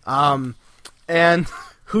Billy. And...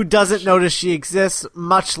 Who doesn't notice she exists,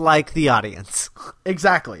 much like the audience.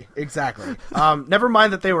 Exactly. Never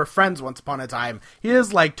mind that they were friends once upon a time. He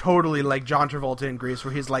is like totally like John Travolta in Grease,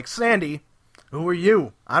 where he's like, Sandy, who are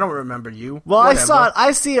you? I don't remember you. Well, whatever.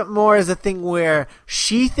 I see it more as a thing where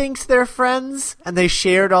she thinks they're friends, and they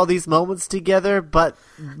shared all these moments together, but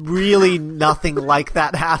really nothing like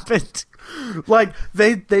that happened. Like,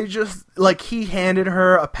 they just, like, he handed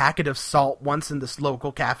her a packet of salt once in this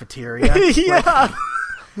local cafeteria. Yeah.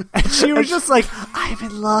 And she was just like, I'm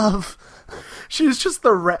in love. She's just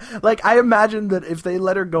like, I imagine that if they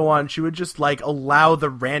let her go on, she would just like allow the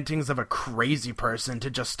rantings of a crazy person to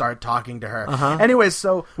just start talking to her. Anyway,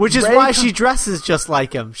 so which is why she dresses just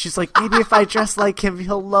like him. She's like, maybe if I dress like him,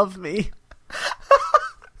 he'll love me.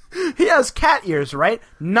 He has cat ears, right?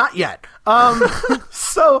 Not yet.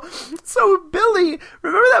 So Billy,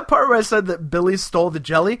 remember that part where I said that Billy stole the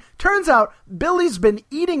jelly? Turns out Billy's been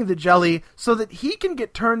eating the jelly so that he can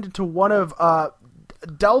get turned into one of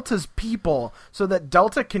Delta's people, so that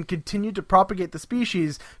Delta can continue to propagate the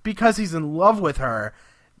species because he's in love with her.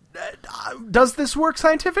 Does this work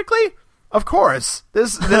scientifically? Of course.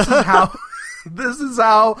 This is how this is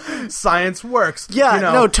how science works. Yeah,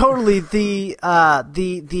 no, totally. The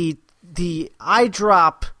eye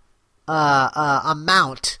drop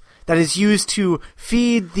amount that is used to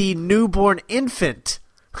feed the newborn infant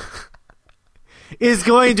is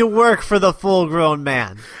going to work for the full-grown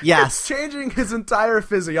man. Yes. It's changing his entire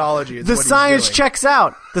physiology. Is the what science he's doing. checks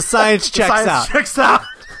out. The science checks out. The science checks out.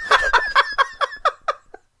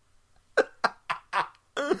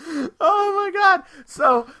 Oh my god.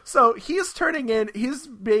 So he's turning in,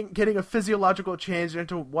 getting a physiological change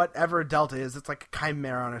into whatever Delta is. It's like a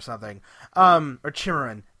chimeran or something. Or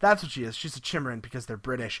Chimeran. That's what she is. She's a Chimeran because they're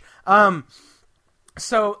British.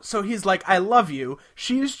 So he's like, I love you.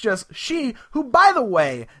 She, who, by the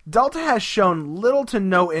way, Delta has shown little to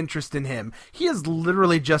no interest in him. He is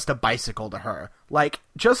literally just a bicycle to her. Like,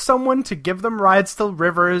 just someone to give them rides to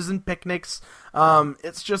rivers and picnics.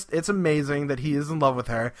 It's amazing that he is in love with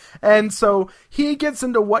her. And so he gets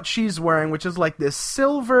into what she's wearing, which is like this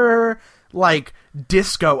silver, like,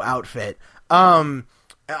 disco outfit.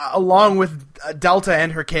 Along with Delta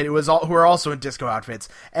and her kid, who are also in disco outfits,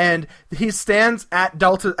 and he stands at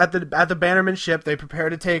Delta at the Bannerman ship. They prepare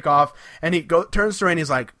to take off, and he turns to Ray and he's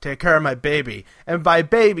like, "Take care of my baby." And by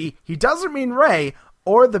baby, he doesn't mean Ray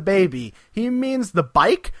or the baby. He means the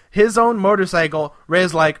bike, his own motorcycle.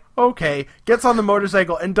 Ray's like, okay, gets on the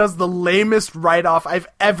motorcycle and does the lamest write-off I've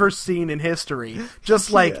ever seen in history.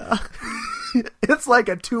 Just like. Yeah. It's like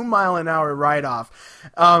a 2-mile-an-hour ride-off.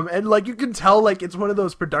 And, like, you can tell, like, it's one of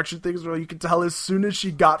those production things where you can tell as soon as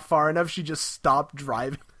she got far enough, she just stopped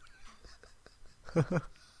driving.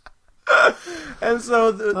 And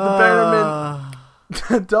so the Bannerman,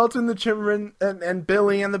 Dalton the Chimera, and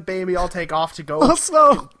Billy and the baby all take off to go.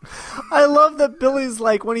 Also, I love that Billy's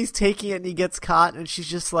like, when he's taking it and he gets caught, and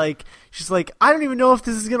she's like, I don't even know if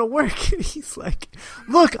this is gonna work. And he's like,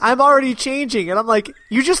 look, I'm already changing. And I'm like,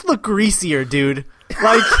 you just look greasier, dude.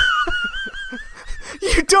 Like,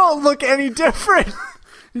 you don't look any different.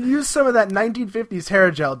 You used some of that 1950s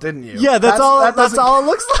hair gel, didn't you? Yeah, that's all it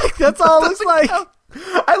looks like. That's all it looks like. Count.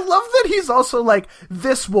 I love that he's also like,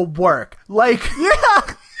 this will work. Like, yeah.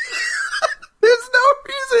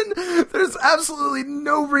 There's absolutely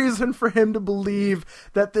no reason for him to believe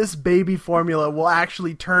that this baby formula will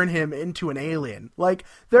actually turn him into an alien. Like,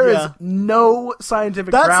 there is no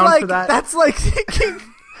scientific ground for that. That's like thinking,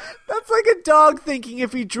 that's like a dog thinking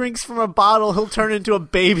if he drinks from a bottle, he'll turn into a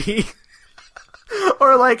baby.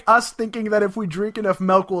 Or like us thinking that if we drink enough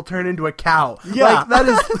milk, we'll turn into a cow. Yeah. Like, that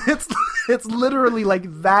is, it's literally like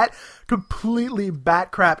that completely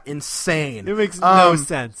bat crap insane. It makes no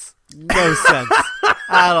sense. No sense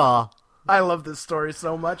at all. I love this story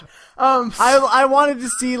so much. I wanted to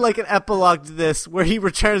see like an epilogue to this where he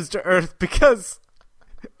returns to Earth because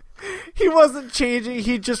he wasn't changing.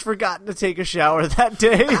 He'd just forgotten to take a shower that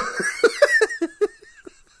day.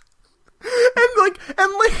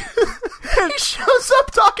 and he shows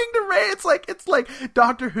up talking to Ray. It's like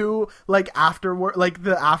Doctor Who, like afterward, like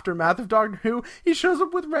the aftermath of Doctor Who. He shows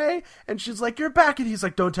up with Ray, and she's like, "You're back," and he's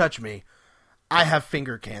like, "Don't touch me. I have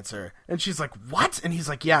finger cancer." And she's like, "What?" And he's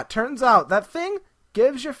like, "Yeah, it turns out that thing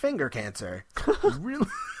gives you finger cancer." Really?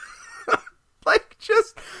 Like,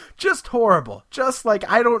 just horrible. Just like,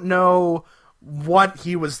 I don't know what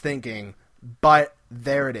he was thinking, but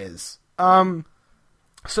there it is.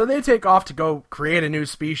 So they take off to go create a new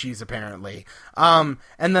species, apparently. And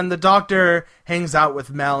then the Doctor hangs out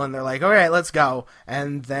with Mel, and they're like, "Okay, let's go."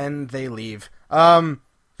 And then they leave. The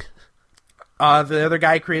other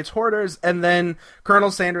guy creates hoarders, and then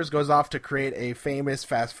Colonel Sanders goes off to create a famous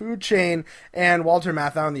fast food chain, and Walter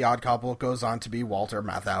Matthau in The Odd Couple goes on to be Walter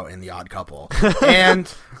Matthau in The Odd Couple.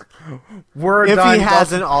 And we're done. If he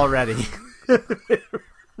hasn't already.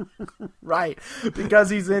 Right, because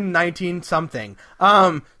he's in 19-something.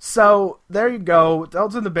 So there you go.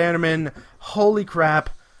 Delta and the Bannerman, holy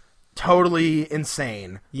crap, totally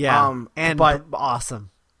insane. Yeah, but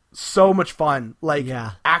awesome. So much fun, like,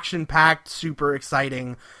 action-packed, super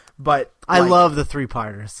exciting, but I love the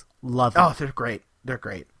 3-parters. Love them. Oh, they're great. They're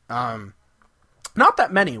great. Not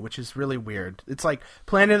that many, which is really weird. It's like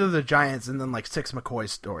Planet of the Giants and then like 6 McCoy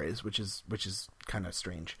stories, which is kind of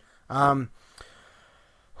strange. So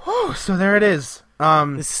there it is.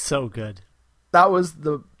 This is so good. That was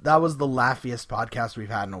the laughiest podcast we've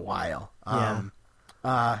had in a while.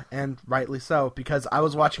 And rightly so, because I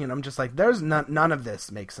was watching it and I'm just like, there's none of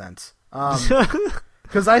this makes sense.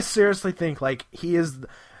 Because I seriously think like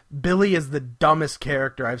Billy is the dumbest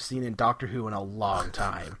character I've seen in Doctor Who in a long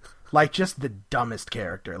time. Like, just the dumbest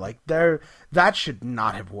character. Like, that should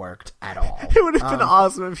not have worked at all. It would have been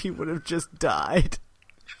awesome if he would have just died.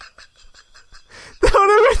 That would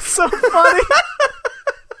have been so funny.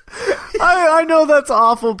 I know that's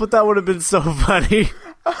awful, but that would have been so funny.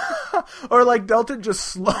 Or, like, Delta just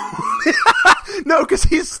slowly... No, because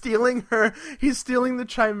he's stealing the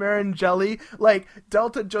Chimeran jelly. Like,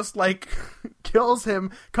 Delta just, like, kills him,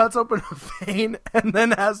 cuts open a vein, and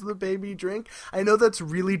then has the baby drink. I know that's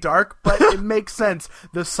really dark, but it makes sense.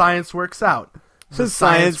 The science works out. The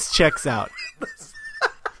science checks out.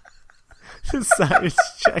 The science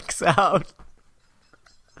checks out.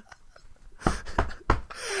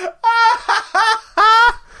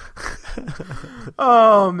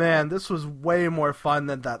 Oh man, this was way more fun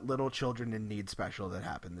than that Little Children in Need special that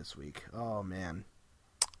happened this week. Oh man.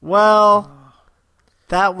 Well,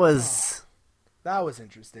 that was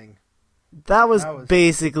interesting. That was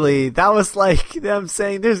like them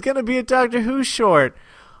saying there's going to be a Doctor Who short.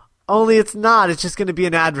 Only it's not. It's just going to be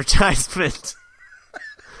an advertisement.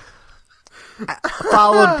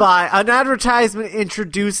 Followed by an advertisement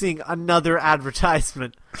introducing another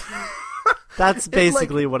advertisement. That's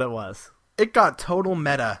basically what it was. It got total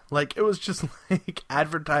meta. Like, it was just like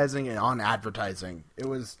advertising and on advertising. It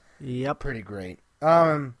was pretty great.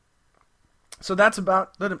 So that's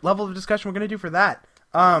about the level of discussion we're going to do for that.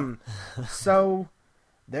 So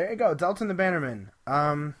there you go. Delta and the Bannerman.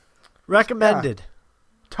 Recommended. Yeah.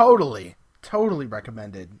 Totally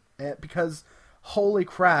recommended. Because holy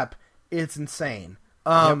crap, it's insane.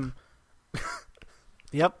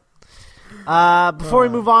 Yep. Before we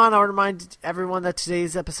move on, I'll remind everyone that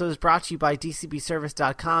today's episode is brought to you by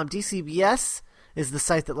DCBService.com. DCBS is the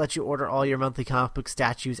site that lets you order all your monthly comic book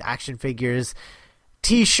statues, action figures,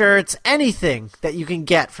 T-shirts, anything that you can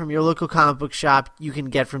get from your local comic book shop, you can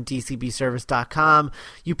get from DCBService.com.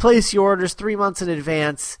 You place your orders 3 months in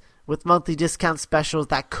advance with monthly discount specials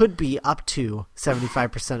that could be up to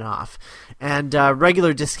 75% off. And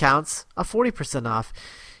regular discounts of 40% off.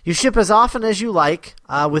 You ship as often as you like,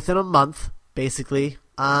 within a month, basically,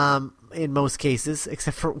 in most cases,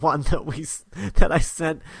 except for one that I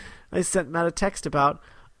sent Matt a text about.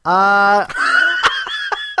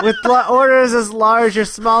 With orders as large or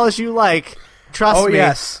small as you like, trust me.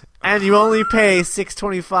 Yes. And you only pay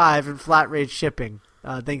 $6.25 in flat rate shipping,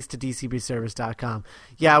 thanks to DCBService.com.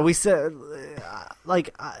 Yeah, we said,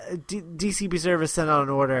 DCB Service sent out an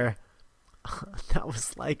order that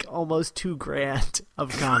was like almost $2,000 of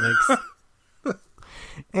comics,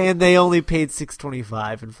 and they only paid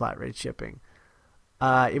 $6.25 in flat rate shipping.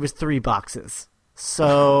 It was 3 boxes,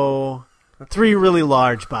 so 3 really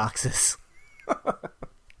large boxes.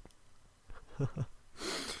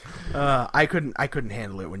 I couldn't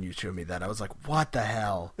handle it when you showed me that. I was like, what the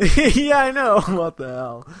hell? Yeah, I know. What the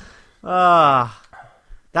hell?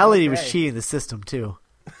 That lady was cheating the system too.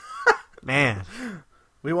 Man.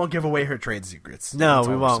 We won't give away her trade secrets. No,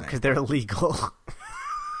 we won't, because they're illegal.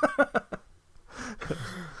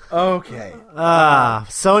 Okay.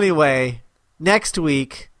 So anyway, next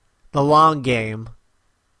week, the long game.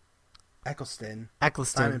 Eccleston.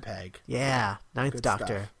 Simon Pegg. Yeah, Ninth Good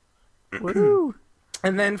Doctor. Woo!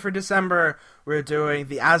 And then for December, we're doing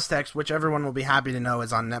The Aztecs, which everyone will be happy to know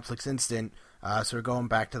is on Netflix Instant. So we're going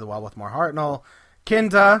back to the well with more Hartnell.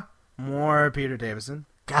 Kinda, more Peter Davison.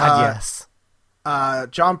 God, yes.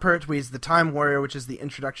 John Pertwee's The Time Warrior, which is the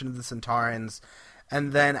introduction of the Centaurans.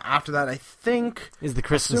 And then after that, I think... is the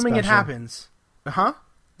Christmas assuming special. It happens. Huh?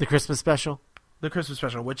 The Christmas special? The Christmas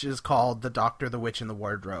special, which is called The Doctor, the Witch, and the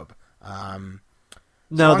Wardrobe.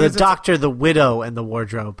 No, the Doctor, the Widow, and the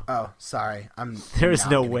Wardrobe. Oh, sorry. There is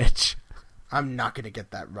no witch. I'm not going to get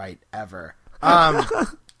that right, ever.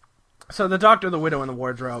 So the Doctor, the Widow, and the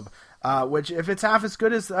Wardrobe, which, if it's half as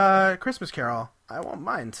good as Christmas Carol, I won't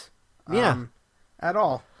mind. Yeah. At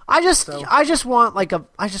all. I just want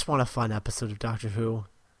a fun episode of Doctor Who.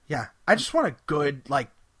 Yeah. I just want a good,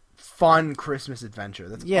 fun Christmas adventure.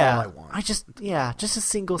 That's all I want. just a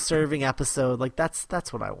single serving episode. Like, that's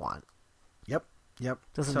what I want. Yep.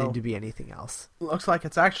 Doesn't need to be anything else. Looks like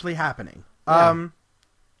it's actually happening. Yeah.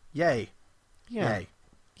 Yay. Yeah. Yay.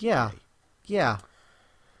 Yeah. Yay. Yeah.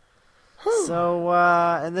 So,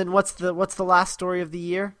 and then what's the last story of the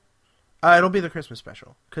year? It'll be the Christmas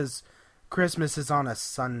special, because Christmas is on a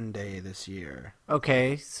Sunday this year.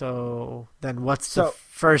 Okay, so then what's the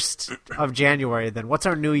 1st of January then? What's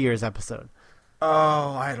our New Year's episode?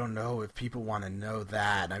 Oh, I don't know if people want to know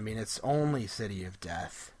that. I mean, it's only City of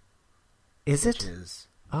Death. Is it?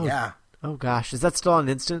 Oh, yeah. Oh, gosh. Is that still on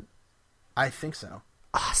Instant? I think so.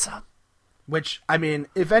 Awesome. Which, I mean,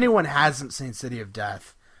 if anyone hasn't seen City of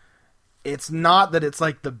Death, it's not that it's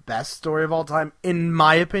like the best story of all time, in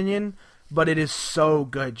my opinion, but it is so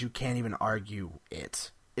good you can't even argue it.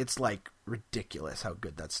 It's like ridiculous how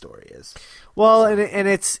good that story is. Well, and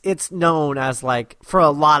it's known as, like, for a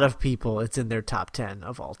lot of people, it's in their top 10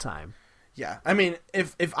 of all time. Yeah, I mean,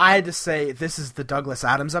 if I had to say this is the Douglas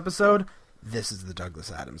Adams episode, this is the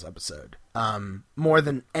Douglas Adams episode. More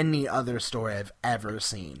than any other story I've ever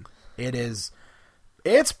seen.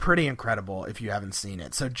 It's pretty incredible if you haven't seen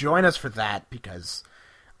it. So join us for that, because,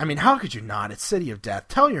 I mean, how could you not? It's City of Death.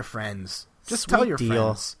 Tell your friends. Just tell your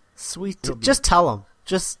friends. Sweet deal. Just tell them.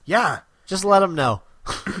 Just let them know.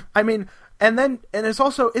 I mean, and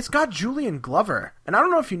it's got Julian Glover. And I don't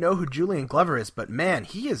know if you know who Julian Glover is, but man,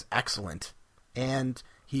 he is excellent. And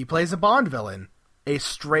he plays a Bond villain. A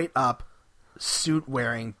straight up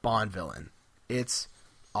suit-wearing Bond villain. It's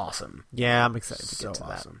awesome. Yeah, I'm excited to get to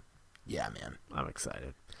awesome. That. Yeah, man. I'm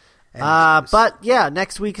excited. But yeah,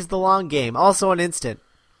 next week is the long game. Also on Instant.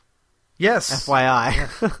 Yes. FYI.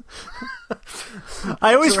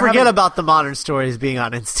 I always forget about the modern stories being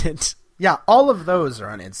on Instant. Yeah, all of those are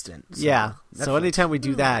on Instant. So yeah. Netflix. So anytime we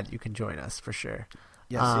do that, you can join us for sure.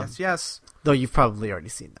 Yes. Though you've probably already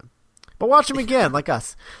seen them. But watch them again, like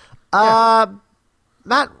us.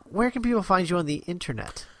 Matt, where can people find you on the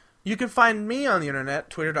internet? You can find me on the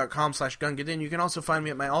internet, twitter.com/Gungadin. You can also find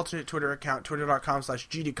me at my alternate Twitter account,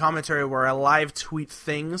 twitter.com/GDCommentary, where I live tweet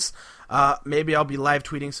things. Maybe I'll be live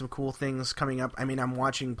tweeting some cool things coming up. I mean, I'm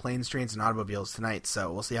watching Planes, Trains, and Automobiles tonight,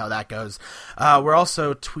 so we'll see how that goes. We're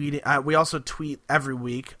also tweeting. We also tweet every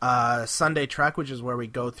week. Sunday Trek, which is where we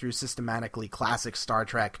go through systematically classic Star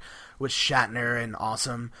Trek with Shatner and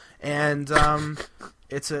Awesome, and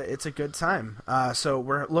it's a good time. So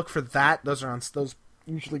look for that. Those are on those.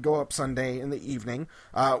 Usually go up Sunday in the evening.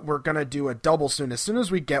 We're going to do a double soon. As soon as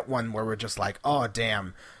we get one where we're just like, oh,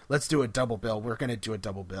 damn, let's do a double bill, we're going to do a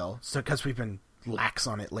double bill. So because we've been lax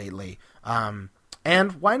on it lately. And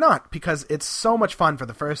why not? Because it's so much fun for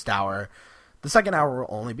the first hour. The second hour will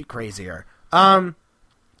only be crazier. You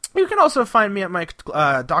can also find me at my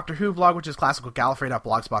Doctor Who blog, which is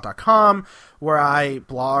classicalgallifrey.blogspot.com, where I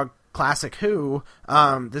blog Classic Who.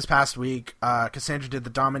 This past week, Cassandra did the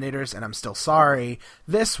Dominators, and I'm still sorry.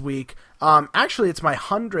 This week, actually, it's my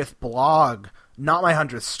 100th blog, not my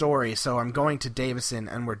 100th story, so I'm going to Davison,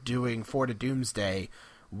 and we're doing Four to Doomsday,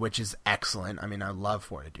 which is excellent. I mean, I love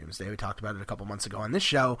Four to Doomsday. We talked about it a couple months ago on this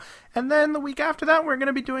show. And then the week after that, we're going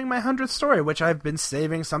to be doing my 100th story, which I've been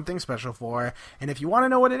saving something special for. And if you want to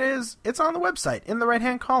know what it is, it's on the website, in the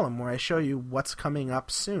right-hand column, where I show you what's coming up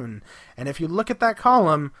soon. And if you look at that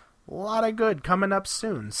column, a lot of good coming up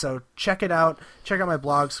soon. So check it out. Check out my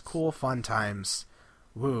blogs. Cool, fun times.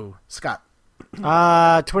 Woo. Scott.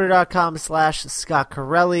 Twitter.com/Scott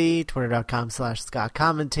Corelli. Twitter.com/Scott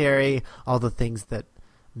Commentary. All the things that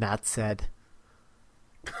Matt said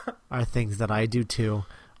are things that I do too.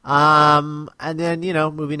 And then,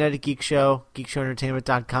 Movie Night at Geek Show,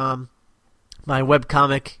 geekshowentertainment.com. My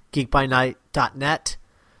webcomic, geekbynight.net.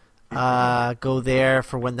 Go there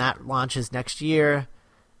for when that launches next year.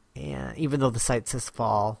 And even though the site says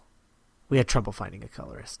fall, we had trouble finding a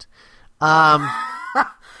colorist. Well,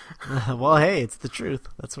 hey, it's the truth.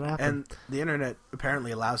 That's what happened. And the internet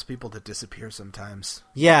apparently allows people to disappear sometimes.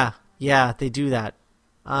 Yeah, they do that.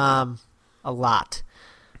 A lot.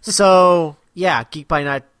 So, yeah,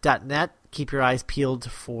 geekbynight.net. Keep your eyes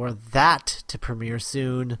peeled for that to premiere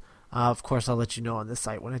soon. Of course, I'll let you know on the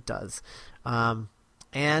site when it does.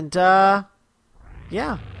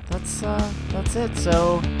 Yeah, that's it.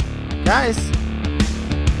 So, guys,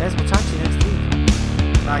 we'll talk to you next week.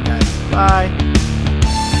 Bye, guys. Bye.